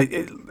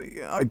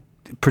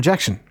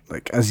projection.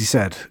 Like as you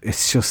said,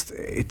 it's just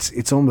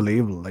it's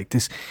unbelievable. Like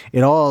this,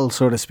 it all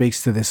sort of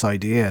speaks to this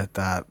idea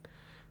that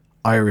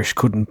Irish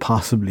couldn't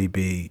possibly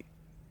be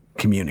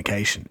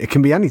communication. It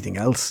can be anything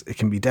else. It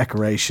can be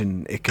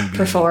decoration. It can be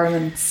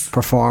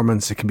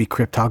performance. It can be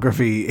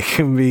cryptography. It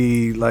can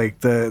be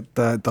like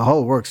the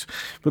whole works.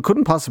 But it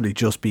couldn't possibly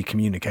just be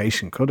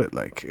communication, could it?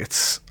 Like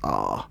it's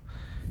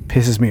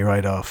pisses me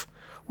right off.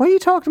 Why are you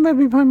talking about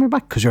me behind my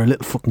back? Because you're a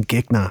little fucking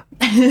geekna.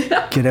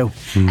 Get out.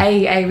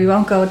 Hey, we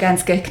won't go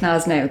against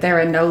geeknas now. They're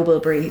a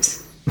noble breed.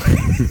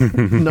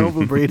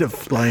 Noble breed of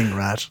flying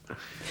rat.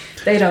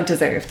 They don't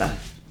deserve that.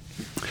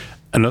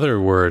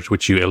 Another word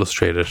which you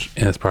illustrated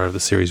as part of the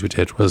series we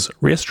did was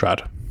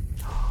Riestrad.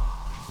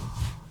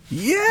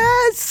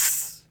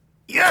 Yes!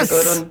 Yes!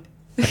 That's a good one.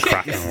 A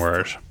cracking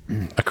word.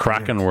 A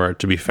cracking word,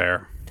 to be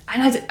fair.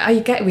 And I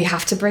get we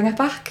have to bring it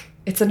back.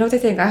 It's another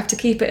thing. I have to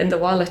keep it in the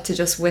wallet to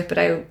just whip it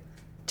out.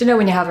 Do you know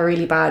when you have a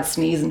really bad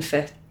sneezing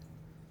fit?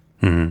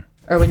 Mm-hmm.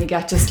 Or when you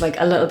get just like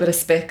a little bit of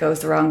spit goes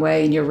the wrong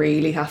way and you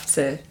really have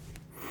to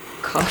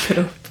cough it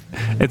up.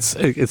 It's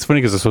funny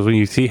because I suppose when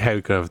you see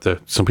how kind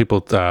of some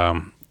people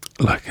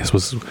like I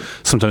suppose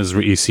sometimes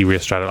you see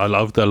Riestrad. I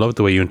love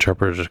the way you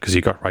interpreted it because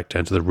you got right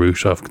down to the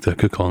root of the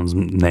Cuchulain's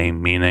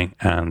name meaning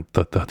and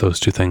those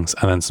two things.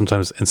 And then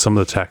sometimes in some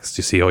of the texts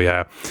you see,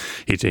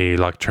 he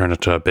like turned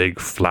it to a big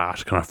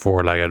flat kind of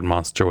four-legged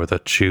monster with a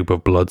tube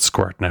of blood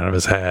squirting out of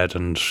his head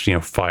and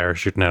fire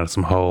shooting out of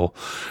some hole.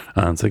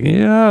 And it's like,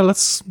 yeah,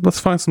 let's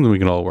find something we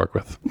can all work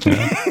with. You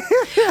know?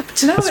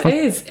 Do you know what it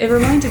is? It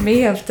reminded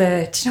me of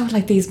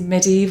these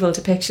medieval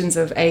depictions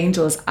of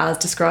angels as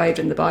described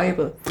in the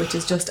Bible, which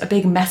is just a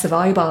big mess of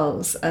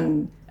eyeballs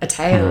and a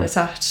tail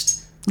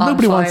attached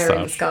Nobody on wants fire in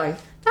that. the sky.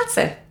 That's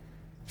it.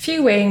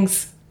 Few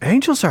wings.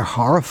 Angels are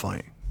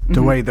horrifying.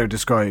 The way they're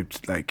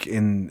described, like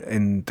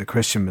in the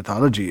Christian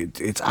mythology,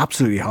 it's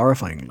absolutely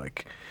horrifying.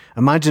 Like,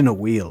 imagine a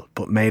wheel,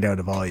 but made out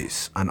of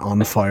eyes and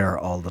on fire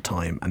all the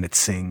time, and it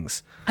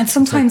sings. And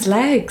sometimes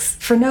legs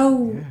for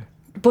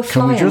but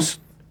flying. Can we just?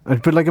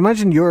 But like,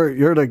 imagine you're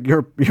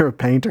a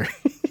painter,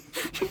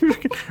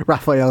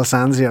 Raphael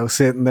Sanzio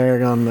sitting there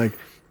going like,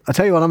 I'll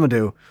tell you what I'm gonna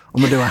do.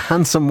 I'm gonna do a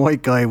handsome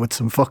white guy with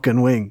some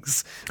fucking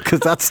wings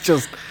because that's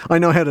just I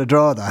know how to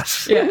draw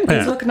that. Yeah,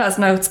 he's looking at his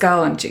notes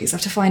going, geez, I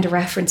have to find a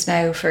reference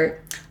now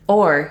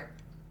or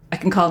I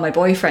can call my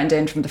boyfriend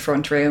in from the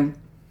front room,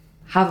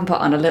 have him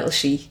put on a little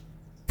sheet,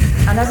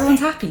 and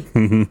everyone's happy.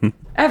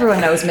 Everyone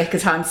knows Mick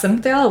is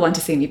handsome. They all want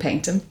to see me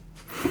paint him.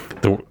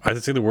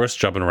 I'd say the worst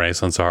job in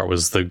Renaissance art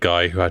was the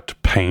guy who had to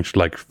paint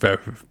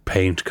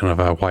kind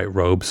of white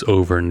robes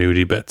over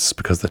nudie bits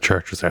because the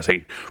church was there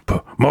saying,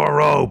 more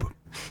robe.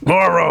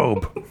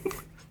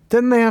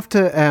 Didn't they have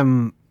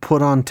to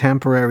put on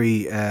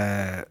temporary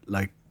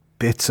like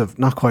bits of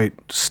not quite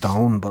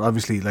stone, but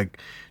obviously like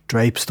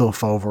drape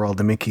stuff over all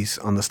the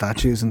Mickeys on the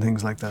statues and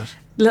things like that?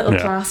 Little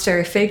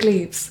plaster fig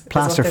leaves.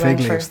 Plaster fig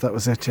leaves. That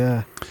was it.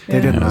 Yeah,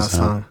 they didn't last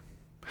long.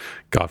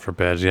 God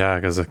forbid, yeah,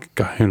 because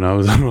who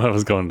knows what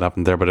was going to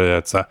happen there? But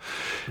it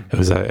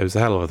was a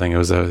hell of a thing.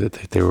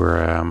 They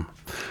were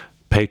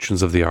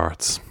patrons of the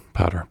arts,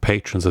 Pater,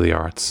 patrons of the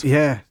arts.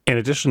 Yeah. In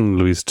addition,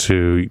 Louise,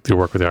 to your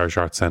work with the Irish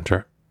Arts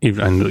Centre,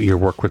 and your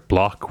work with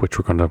Block, which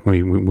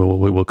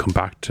we'll come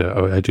back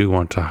to. I do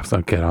want to have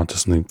to get onto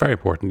something very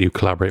important. You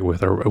collaborate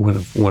with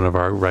one of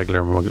our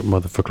regular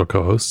Motherfucker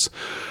co-hosts,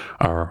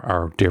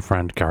 our dear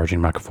friend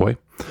Cara-Jean McAvoy.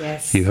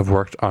 Yes. You have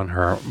worked on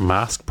her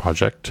mask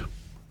project.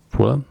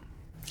 Well.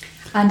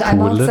 And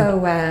I'm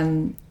also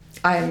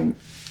I'm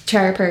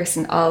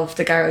chairperson of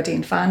the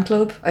Gara-Jean fan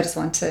club. I just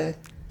want to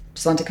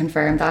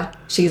confirm that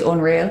she's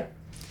unreal.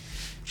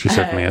 She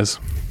certainly is.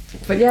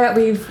 But yeah,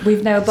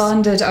 we've now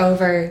bonded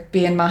over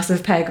being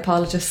massive Peg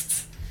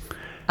apologists,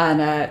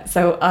 and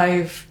so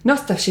I've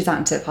not that she's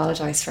had to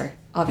apologise for,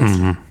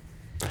 obviously.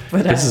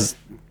 But this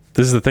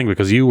is the thing,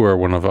 because you were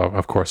one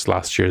of course,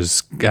 last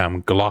year's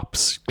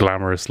Glops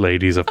glamorous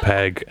ladies of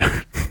Peg.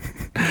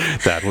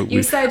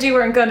 You said you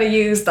weren't going to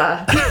use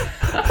that.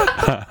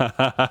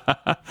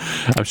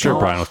 I'm sure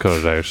Brian will cut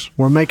it out.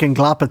 We're making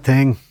Glop a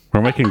thing.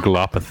 We're making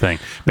Glop a thing.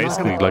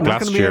 Basically, like last year. I'm not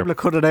going to be able to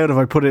cut it out if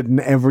I put it in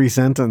every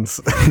sentence.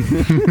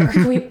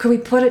 Could we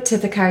put it to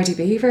the Cardi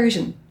B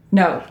version?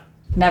 No,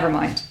 never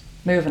mind.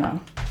 Moving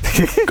on.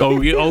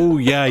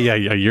 Yeah.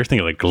 You're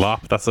thinking like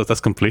Glop.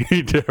 That's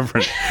completely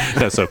different.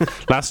 Yeah, so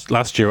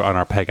last year on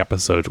our Peg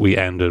episode, we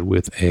ended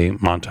with a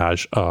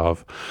montage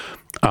of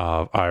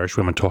Irish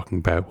women talking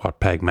about what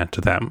Peg meant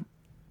to them,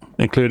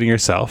 including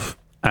yourself.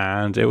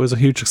 and it was a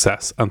huge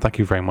success. And thank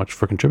you very much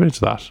for contributing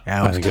to that.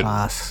 Yeah, it was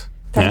class.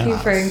 Thank you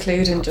for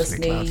including just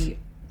me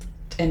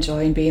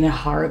enjoying being a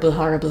horrible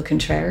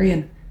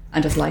contrarian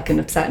and just liking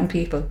upsetting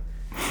people.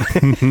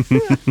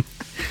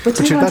 But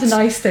to move on to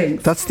nice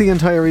things. That's the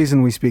entire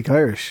reason we speak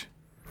Irish.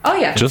 Oh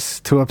yeah,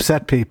 just to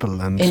upset people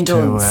and in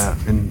Duns.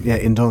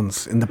 In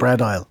Duns, in the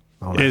bread aisle.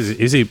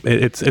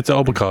 It's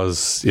all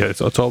because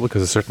it's all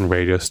because a certain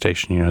radio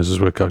station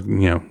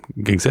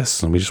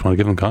exists, and we just want to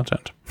give them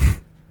content.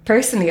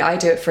 Personally, I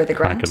do it for the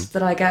grant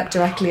that I get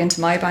directly into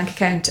my bank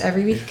account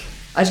every week.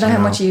 I don't know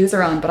how much you use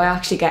are on, but I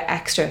actually get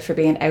extra for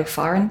being out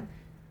foreign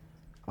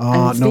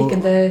and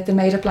speaking the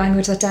made up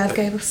language that Dev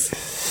gave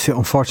us.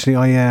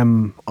 Unfortunately,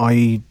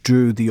 I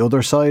drew the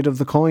other side of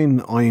the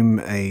coin. I'm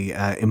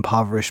a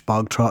impoverished,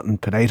 bog-trotting,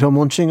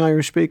 potato-munching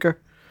Irish speaker.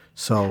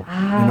 So,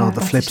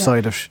 the flip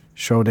side of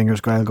Schrodinger's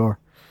Gaeilgeoir.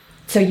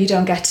 So you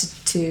don't get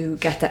to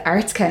get the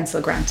Arts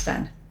Council grant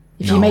then?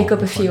 If you make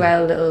up a few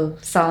little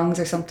songs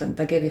or something,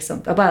 they'll give you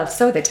something. Well,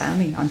 so they tell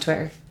me on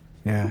Twitter.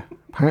 Yeah,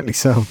 apparently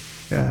so.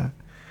 Yeah.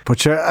 But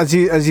sure, as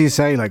you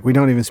say, like, we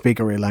don't even speak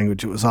a real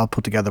language. It was all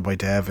put together by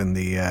Dev in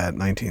the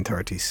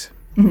 1930s.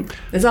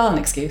 It's all an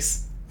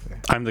excuse.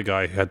 I'm the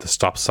guy who had the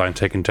stop sign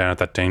taken down at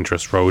that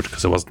dangerous road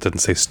because it didn't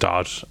say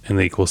stod in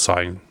the equal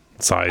sign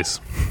size.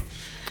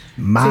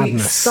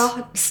 Madness.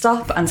 See,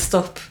 stop and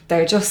stop.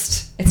 They're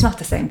just, it's not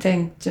the same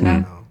thing, do you know?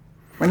 No.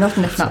 We're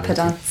nothing if not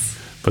pedants.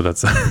 But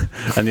that's,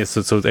 and yes,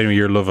 so anyway,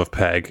 your love of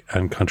Peg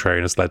and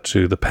Contrarian led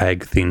to the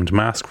Peg themed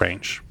mask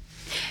range.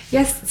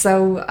 Yes,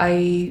 so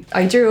I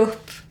drew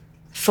up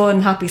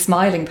fun, happy,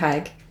 smiling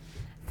Peg,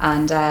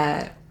 and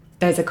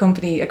there's a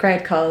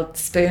crowd called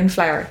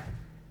Spoonflower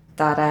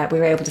that we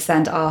were able to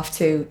send off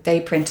to. They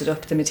printed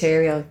up the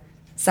material,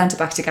 sent it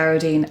back to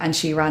Geraldine, and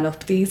she ran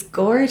up these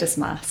gorgeous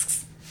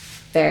masks.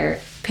 They're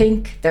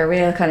pink, they're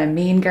real kind of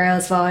Mean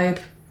Girls vibe,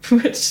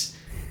 which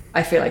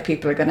I feel like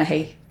people are going to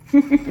hate.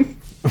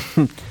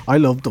 I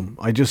loved them.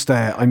 I just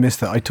I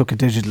missed it. I took a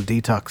digital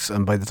detox,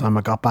 and by the time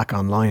I got back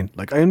online,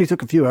 like, I only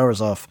took a few hours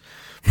off,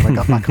 but I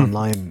got back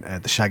online,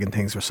 the shagging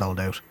things were sold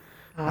out.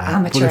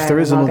 Amateur, but if there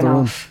is another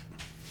one, off.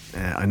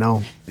 I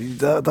know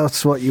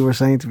that's what you were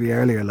saying to me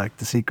earlier. Like,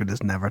 the secret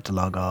is never to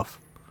log off.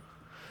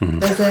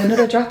 There's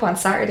another drop on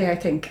Saturday, I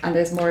think, and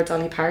there's more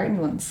Dolly Parton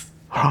ones.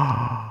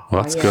 Well,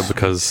 that's good,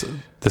 because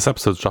this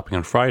episode's dropping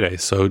on Friday.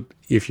 So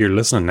if you're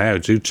listening now,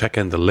 do check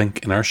in the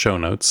link in our show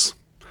notes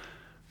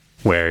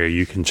where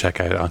you can check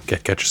out,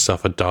 get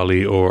yourself a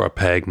Dolly or a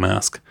Peg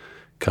mask,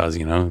 because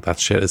that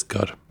shit is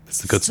good.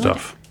 It's the good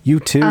stuff. You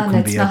too and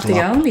can be a it's not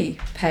the only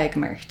Peg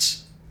merch.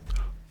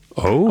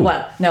 Oh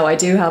well, no, I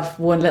do have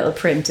one little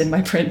print in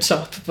my print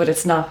shop, but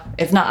it's not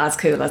as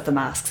cool as the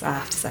masks, I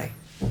have to say.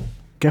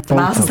 Get the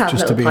masks have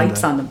just little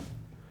pipes on them.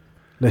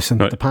 Listen,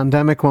 the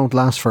pandemic won't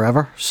last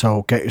forever,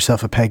 so get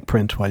yourself a Peg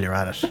print while you're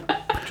at it,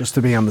 just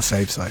to be on the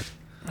safe side.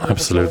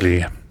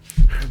 Absolutely.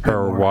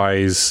 Her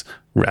wise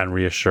and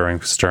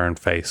reassuring stern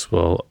face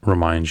will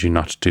remind you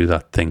not to do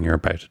that thing you're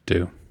about to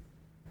do.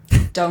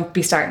 Don't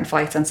be starting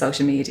fights on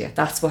social media.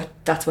 That's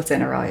what's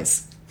in her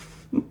eyes.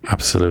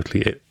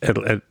 Absolutely.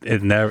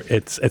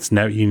 It's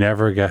never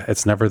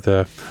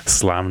the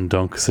slam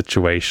dunk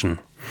situation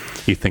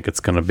you think it's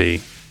going to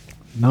be.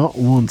 Not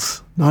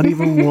once. Not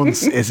even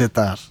once is it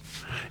that.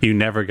 You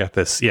never get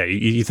this. Yeah,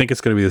 you think it's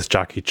going to be this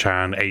Jackie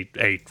Chan,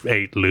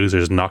 eight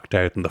losers knocked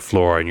out on the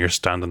floor, and you're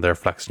standing there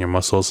flexing your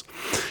muscles,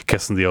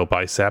 kissing the old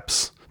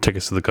biceps,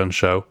 tickets to the gun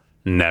show.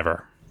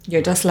 Never.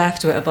 You're just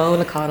left with a bowl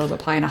of coddle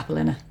with pineapple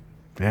in it.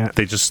 Yeah.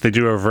 They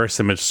do a reverse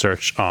image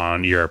search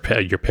on your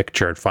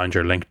picture and find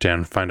your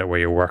LinkedIn, find out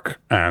where you work,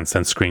 and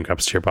send screen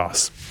grabs to your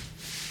boss.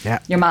 Yeah.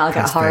 Your ma will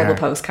get a horrible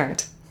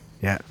postcard.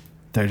 Yeah.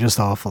 They're just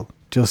awful.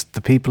 Just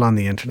the people on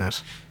the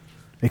internet.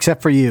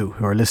 Except for you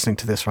who are listening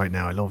to this right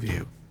now. I love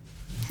you.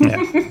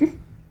 Yeah.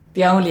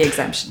 The only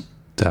exemption.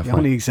 Definitely. The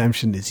only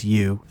exemption is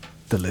you,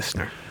 the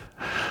listener.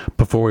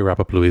 Before we wrap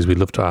up, Louise, we'd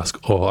love to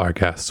ask all our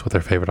guests what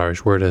their favourite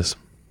Irish word is.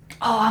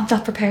 Oh, I'm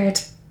not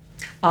prepared.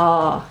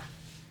 Oh.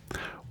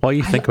 While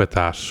you think about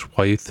that,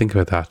 do you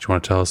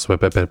want to tell us a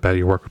bit about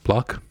your work with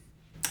Block?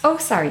 Oh,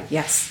 sorry,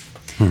 yes.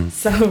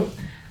 So,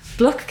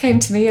 Block came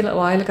to me a little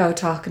while ago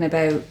talking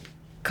about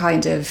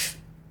kind of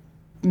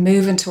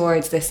moving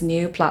towards this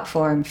new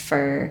platform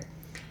for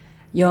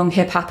young,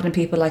 hip-happening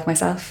people like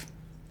myself.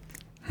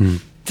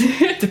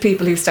 The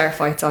people who start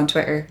fights on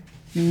Twitter,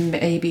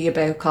 maybe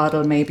about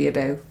coddle, maybe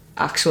about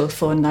actual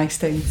fun, nice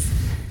things.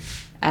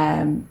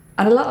 And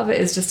a lot of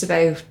it is just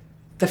about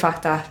the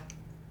fact that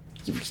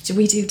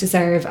we do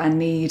deserve and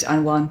need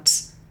and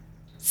want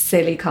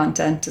silly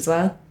content as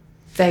well.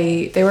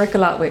 They work a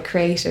lot with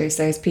creators.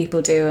 There's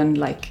people doing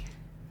like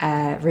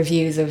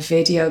reviews of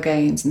video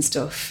games and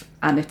stuff,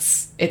 and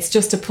it's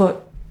just to put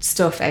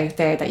stuff out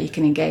there that you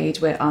can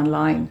engage with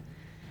online.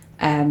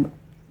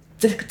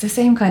 The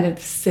same kind of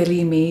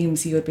silly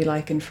memes you would be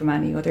liking from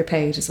any other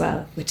page as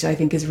well, which I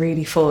think is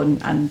really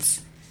fun. And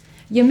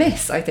you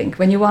miss, I think,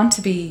 when you want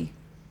a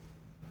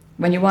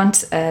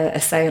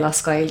sale off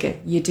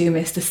Scailge, you do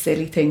miss the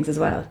silly things as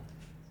well.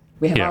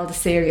 We have all the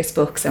serious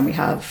books, and we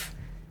have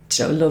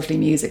lovely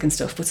music and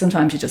stuff, but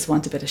sometimes you just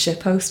want a bit of shit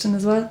posting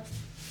as well.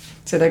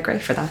 So they're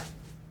great for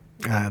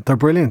that. They're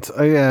brilliant.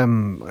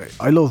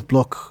 I love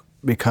Bluck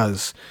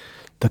because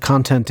the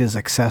content is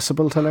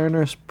accessible to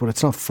learners, but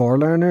it's not for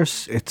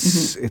learners.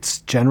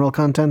 It's general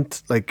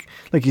content. Like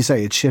you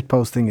say, it's shit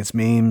posting, it's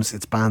memes,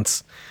 it's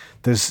bants.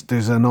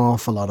 There's an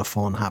awful lot of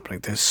fun happening.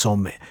 There's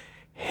some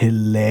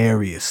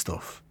hilarious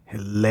stuff.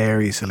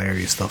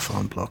 Hilarious stuff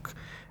on Bluck.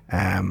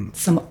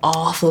 Some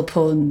awful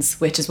puns,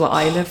 which is what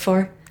I live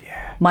for.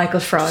 Yeah. Michael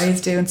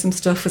Fry's doing some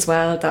stuff as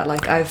well that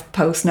like I've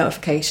post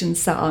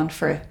notifications set on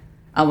for,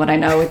 and when I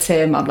know it's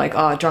him, I'm like,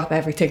 oh, drop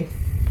everything.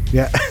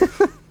 Yeah.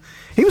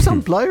 He was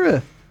on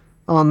Blyra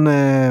on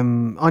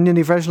Anya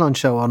Ní Bhreisleán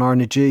show on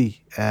Arna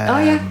G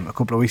a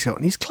couple of weeks ago,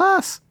 and he's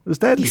class. It was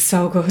deadly. He's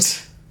so good.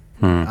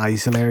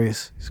 He's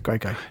hilarious. He's a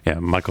great guy. Yeah,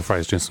 Michael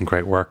Fry's doing some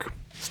great work.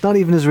 It's not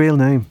even his real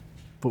name,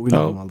 but we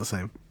know him all the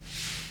same.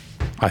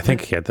 I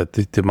think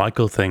the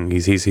Michael thing.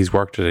 He's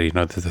worked at it.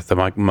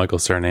 The Michael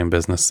surname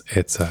business.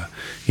 It's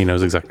he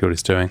knows exactly what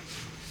he's doing.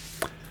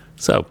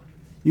 So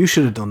you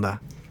should have done that.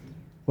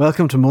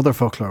 Welcome to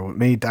Motherfucklore with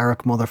me,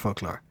 Derek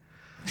Motherfucklore.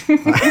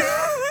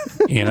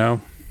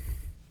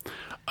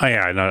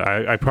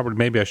 I probably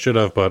maybe I should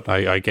have, but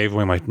I gave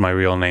away my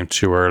real name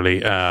too early.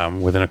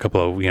 Within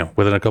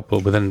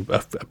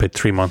about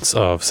 3 months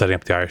of setting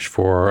up the Irish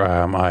for,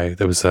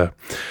 there was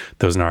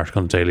an article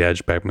on the Daily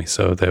Edge about me.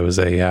 So there was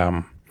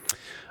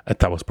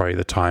that was probably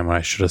the time when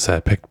I should have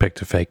said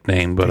picked a fake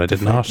name, but I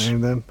did not. Name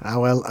then.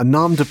 A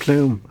nom de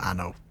plume. I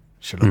know.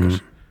 Should look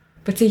it.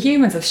 But the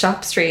Humans of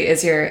Shop Street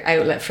is your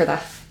outlet for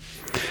that.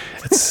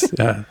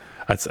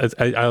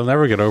 I'll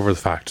never get over the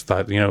fact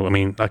that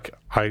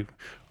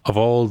of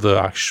all the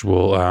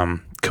actual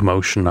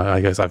commotion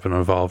I guess I've been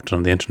involved in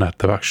on the internet,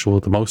 the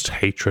most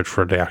hatred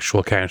for the actual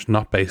account,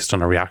 not based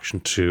on a reaction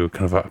to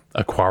kind of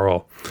a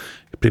quarrel.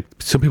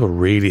 Some people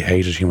really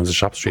hated Humans of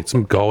Shop Street.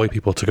 Some Galway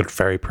people took it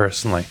very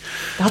personally.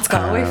 That's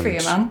Galway for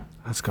you, man.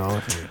 That's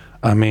Galway for you.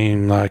 I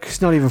mean, like,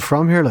 he's not even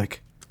from here,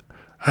 like.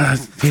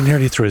 He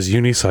nearly threw his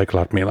unicycle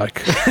at me,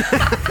 like.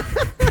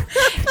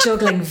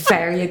 Juggling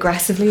very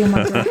aggressively in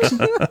my direction.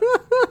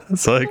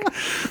 It's like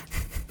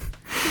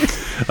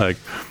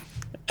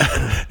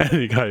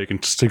any guy you can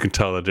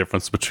tell the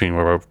difference between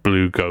where we're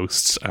blue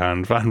ghosts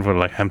and we're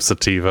like hemp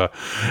sativa,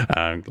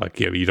 and like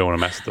you don't want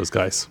to mess with those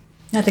guys.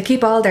 Yeah, they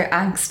keep all their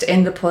angst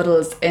in the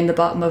puddles in the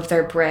bottom of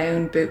their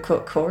brown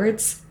bootcut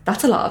cords.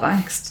 That's a lot of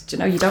angst.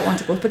 You don't want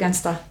to go up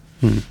against that.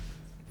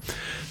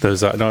 There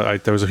was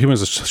a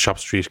Humans of Shop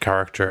Street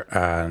character,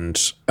 and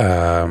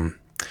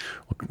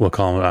we'll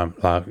call him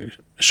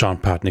Sean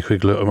Patney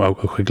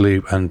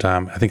Quigley, and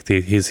I think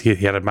he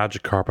had a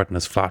magic carpet in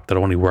his flat that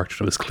only worked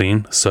when it was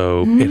clean,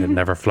 so it had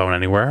never flown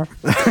anywhere.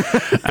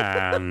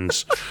 And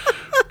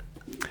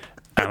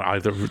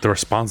the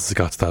responses he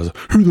got to that was,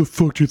 "Who the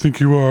fuck do you think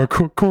you are?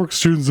 Cork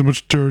students are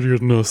much dirtier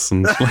than us."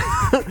 And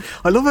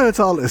I love how it's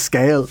all a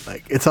scale.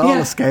 Like it's all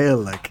a scale.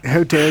 Like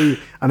how dare you?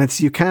 And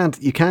it's you can't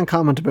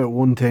comment about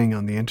one thing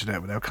on the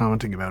internet without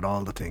commenting about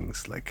all the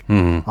things. Like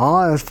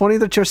it's funny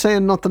that you're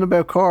saying nothing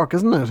about Cork,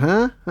 isn't it?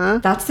 Huh?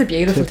 That's the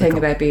beautiful thing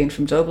about being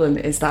from Dublin,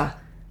 is that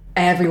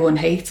everyone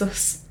hates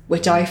us,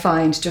 which I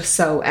find just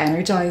so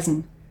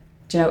energising.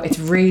 It's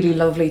really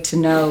lovely to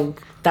know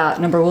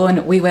that, number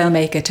one, we will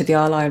make it to the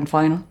All-Ireland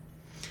final.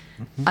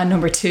 And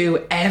number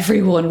two,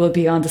 everyone will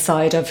be on the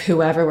side of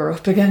whoever we're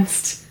up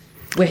against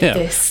with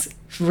this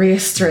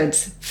Ristrid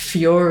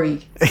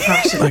fury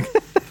passion.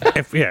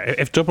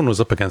 If Dublin was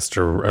up against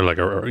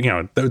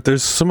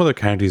there's some other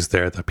counties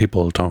there that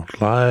people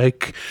don't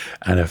like,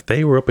 and if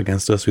they were up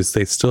against us,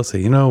 they'd still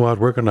say, you know what,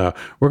 we're gonna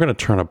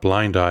turn a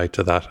blind eye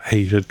to that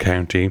hated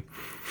county.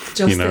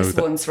 Just this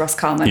once,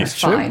 Roscommon is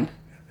fine.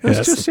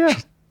 It's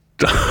just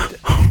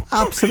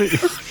absolutely.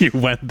 You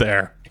went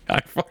there.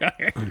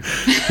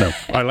 No,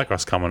 I like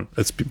Roscommon.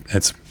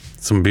 It's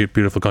some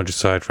beautiful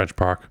countryside, French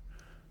Park.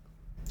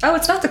 Oh,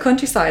 it's not the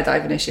countryside that I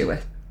have an issue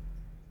with.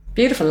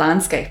 Beautiful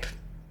landscape.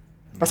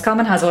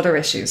 Roscommon has other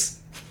issues.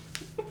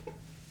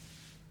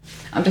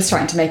 I'm just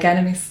trying to make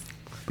enemies.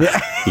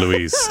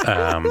 Louise,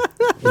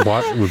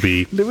 what would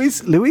be...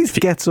 Louise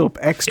gets up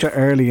extra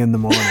early in the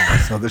morning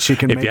so that she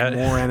can make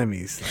more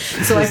enemies.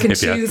 So I can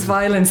choose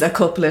violence a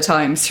couple of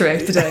times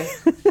throughout the day.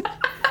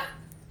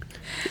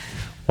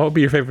 What would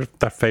be your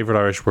favourite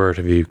Irish word?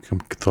 Have you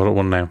thought of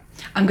one now?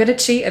 I'm going to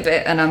cheat a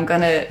bit, and I'm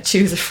going to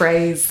choose a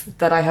phrase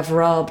that I have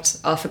robbed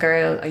off a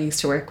girl I used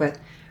to work with.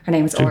 Her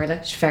name is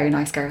Orla. She's a very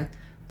nice girl.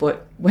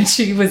 But when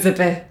she was a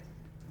bit,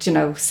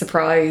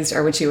 surprised,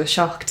 or when she was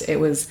shocked, it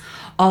was,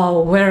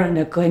 "Oh, we're in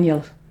a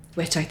guineal,"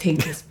 which I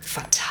think is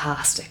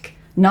fantastic.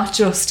 Not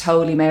just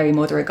Holy Mary,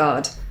 Mother of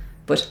God,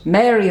 but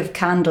Mary of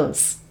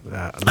Candles.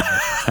 That's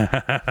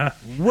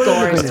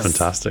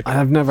fantastic. I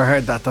have never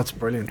heard that. That's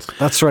brilliant.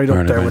 That's right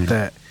up there with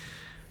the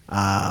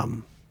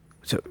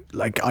so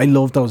I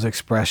love those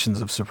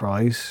expressions of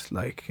surprise,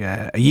 like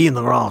a ye in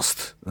the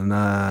roast, and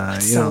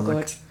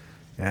good.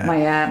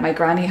 My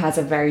granny has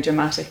a very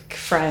dramatic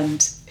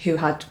friend who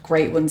had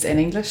great ones in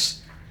English,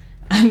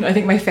 and I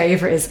think my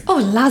favourite is, "Oh,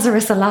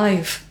 Lazarus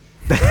alive."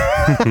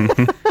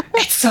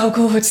 So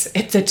good.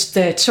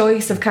 The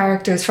choice of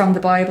characters from the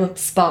Bible,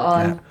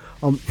 spot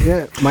on.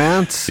 My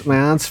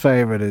aunt's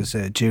favourite is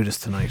Judas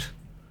Tonight.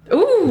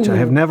 Ooh. Which I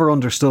have never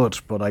understood,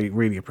 but I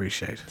really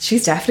appreciate.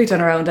 She's definitely done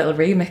her own little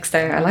remix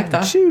there. I like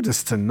that.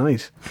 Judas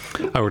Tonight.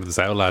 I heard this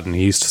out lad, and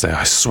he used to say,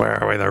 "I swear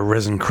by the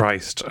risen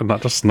Christ," and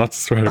not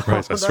swear by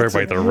Christ. I swear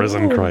by the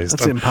risen Christ.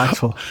 That's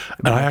impactful.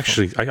 And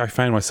I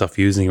found myself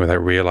using it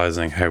without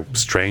realizing how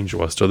strange it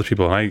was to other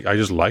people, and I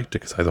just liked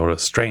it because I thought it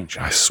was strange.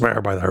 I swear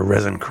by the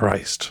risen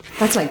Christ.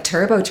 That's like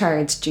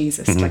turbocharged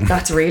Jesus. Like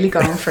that's really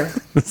going for it.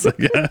 It's like,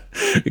 yeah,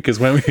 because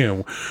when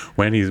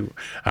he's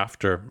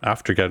after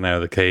getting out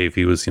of the cave,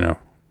 he was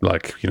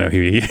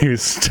he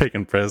was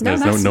taking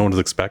prisoners. No one was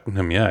expecting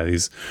him. Yeah,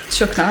 he's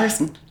Chuck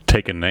Norrison.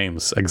 Taking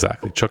names,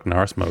 exactly. Chuck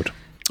Norris mode.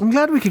 I'm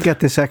glad we could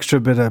get this extra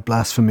bit of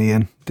blasphemy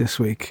in this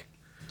week.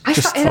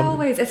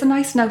 It's a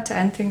nice note to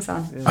end things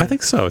on. Yeah. I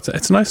think so.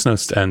 It's a nice note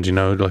to end.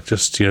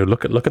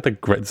 Look at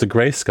the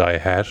grey sky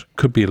ahead.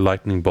 Could be a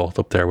lightning bolt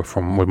up there with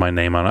my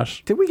name on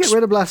it. Did we get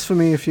rid of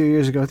blasphemy a few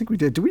years ago? I think we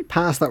did. Did we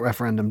pass that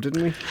referendum?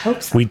 Didn't we?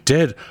 Hope so. We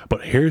did.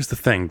 But here's the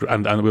thing,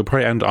 and we'll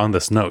probably end on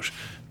this note.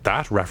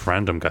 That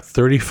referendum got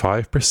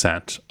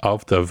 35%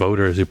 of the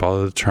voters who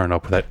bothered to turn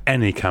up without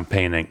any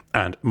campaigning,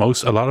 and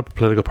a lot of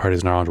political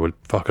parties in Ireland would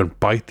fucking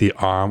bite the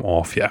arm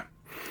off you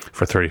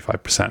for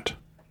 35%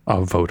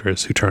 of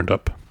voters who turned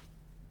up.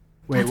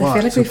 Wait, what?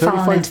 I feel like so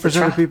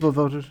 35% of people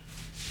voted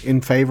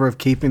in favour of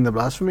keeping the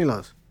blasphemy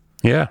laws?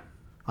 Yeah.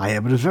 But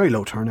it was very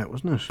low turnout,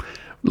 wasn't it?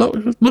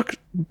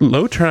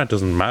 Low turnout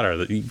doesn't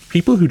matter.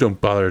 People who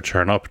don't bother to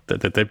turn up,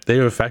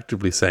 they're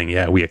effectively saying,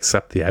 yeah, we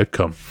accept the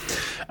outcome.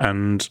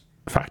 And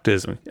the fact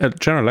is,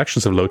 general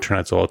elections have low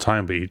turnouts all the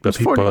time, but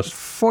people...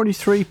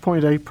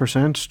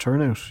 43.8%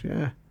 turnout,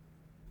 yeah.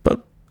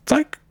 But,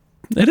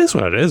 it is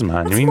what it is,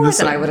 man. That's more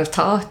than I would have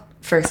thought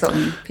for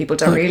something people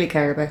don't really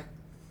care about.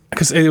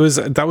 Because it was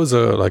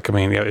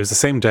the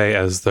same day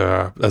as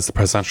the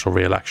presidential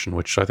re-election,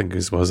 which I think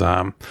it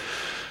wasn't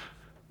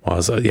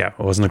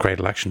a great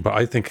election. But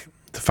I think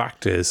the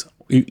fact is,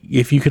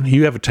 if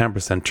you have a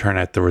 10%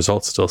 turnout, the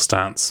result still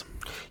stands.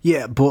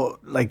 Yeah, but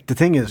the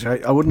thing is,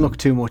 right, I wouldn't look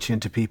too much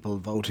into people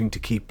voting to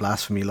keep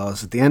blasphemy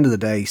laws. At the end of the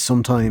day,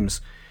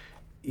 sometimes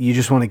you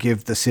just want to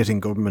give the sitting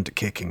government a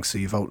kicking, so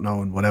you vote no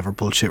on whatever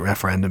bullshit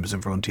referendum is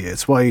in front of you.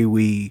 It's why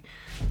we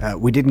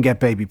didn't get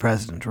baby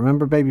president.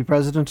 Remember baby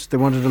president? They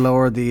wanted to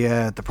lower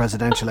the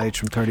presidential age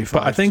from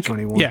 35 to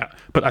 21. Yeah,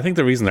 but I think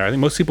the reason I think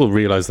most people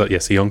realise that,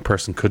 yes, a young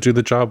person could do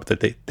the job,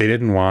 that they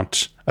didn't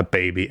want a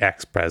baby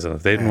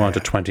ex-president. They didn't want a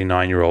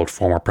 29-year-old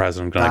former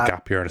president going to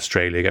gap year in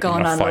Australia getting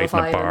in a fight in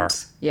a bar.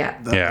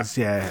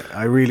 Yeah.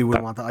 I really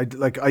wouldn't want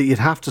that. You'd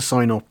have to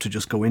sign up to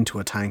just go into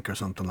a tank or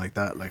something like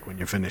that, when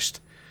you're finished.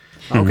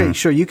 Okay,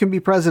 sure, you can be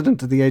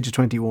president at the age of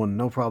 21,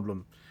 no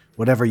problem.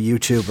 Whatever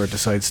YouTuber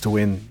decides to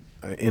win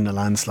in a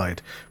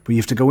landslide. But you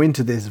have to go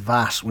into this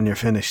vat when you're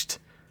finished.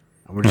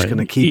 And we're just going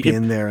to keep you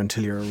in there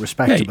until you're a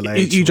respectable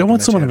age. You don't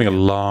want someone having a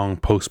long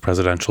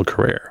post-presidential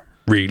career,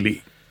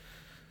 really.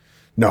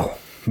 No,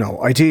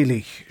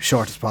 ideally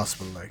short as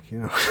possible,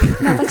 No,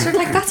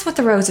 that's what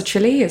the Rose of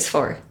Tralee is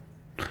for.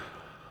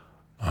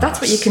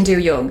 That's what you can do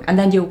young, and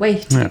then you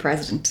wait to be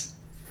president.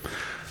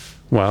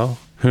 Well,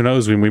 who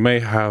knows? We may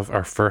have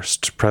our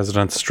first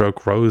president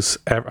 / Rose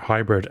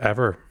hybrid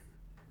ever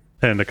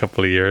in a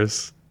couple of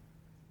years.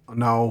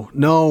 No.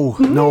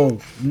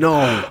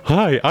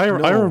 Hi, I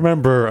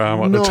remember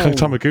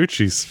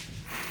Tamaguchis.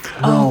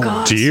 Oh,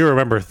 God. Do you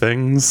remember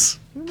things?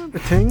 You remember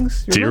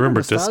things? Do you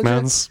remember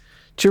Discmans?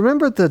 Do you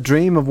remember the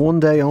dream of one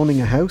day owning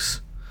a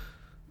house?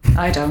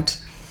 I don't.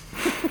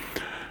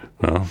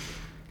 No.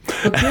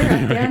 But here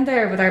at the end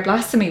there with our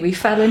blasphemy, we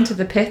fell into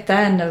the pit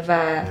then of...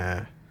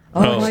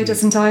 why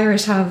doesn't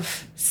Irish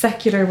have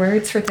secular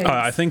words for things?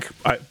 I think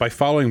by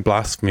following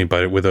blasphemy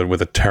with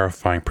a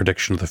terrifying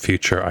prediction of the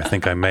future, I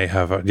think I may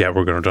have we're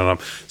going to done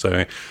up. So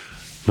anyway,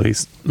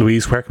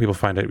 Louise, where can people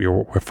find out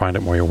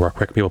more of your work?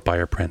 Where can people buy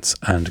your prints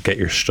and get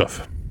your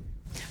stuff?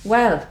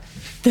 Well,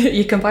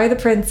 you can buy the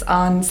prints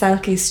on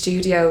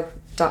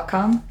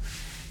selkiestudio.com.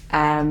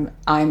 I'm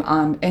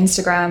on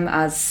Instagram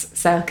as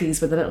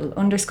Selkies with a little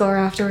underscore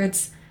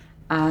afterwards,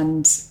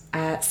 and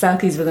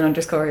Selkies with an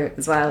underscore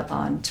as well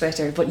on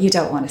Twitter. But you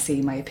don't want to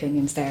see my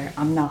opinions there.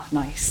 I'm not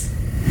nice.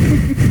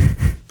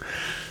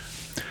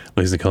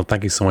 Louise Nicole,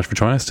 thank you so much for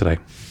joining us today.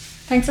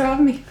 Thanks for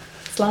having me.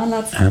 Slán,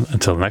 lads. And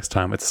until next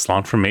time, it's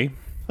Slán from me.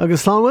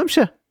 Agus Slán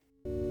Wimshe.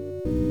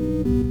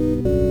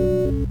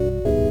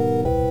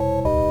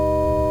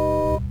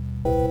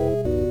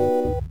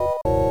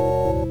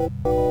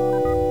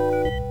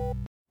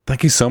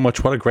 Thank you so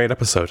much. What a great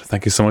episode.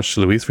 Thank you so much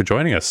to Louise for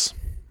joining us.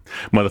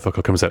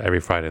 Motherfucker comes out every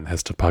Friday in the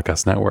Headstuff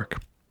Podcast Network.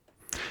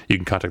 You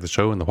can contact the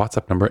show in the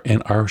WhatsApp number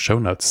in our show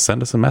notes.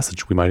 Send us a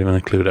message. We might even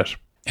include it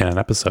in an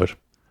episode.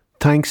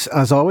 Thanks,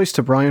 as always,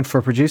 to Brian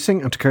for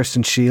producing and to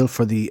Kirsten Shield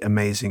for the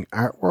amazing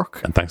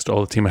artwork. And thanks to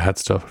all the team at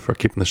Headstuff for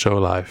keeping the show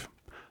alive.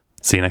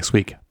 See you next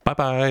week.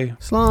 Bye-bye.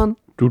 Slán.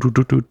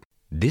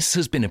 This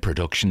has been a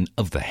production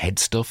of the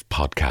Headstuff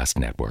Podcast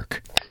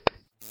Network.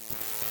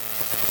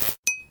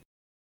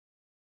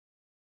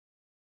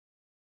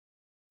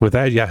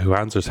 Without Yahoo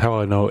Answers, how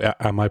I know,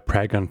 am I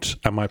pregnant?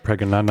 Am I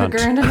pregnant?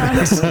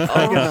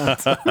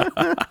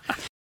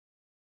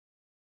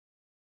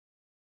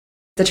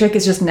 The trick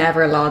is just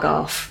never log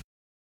off.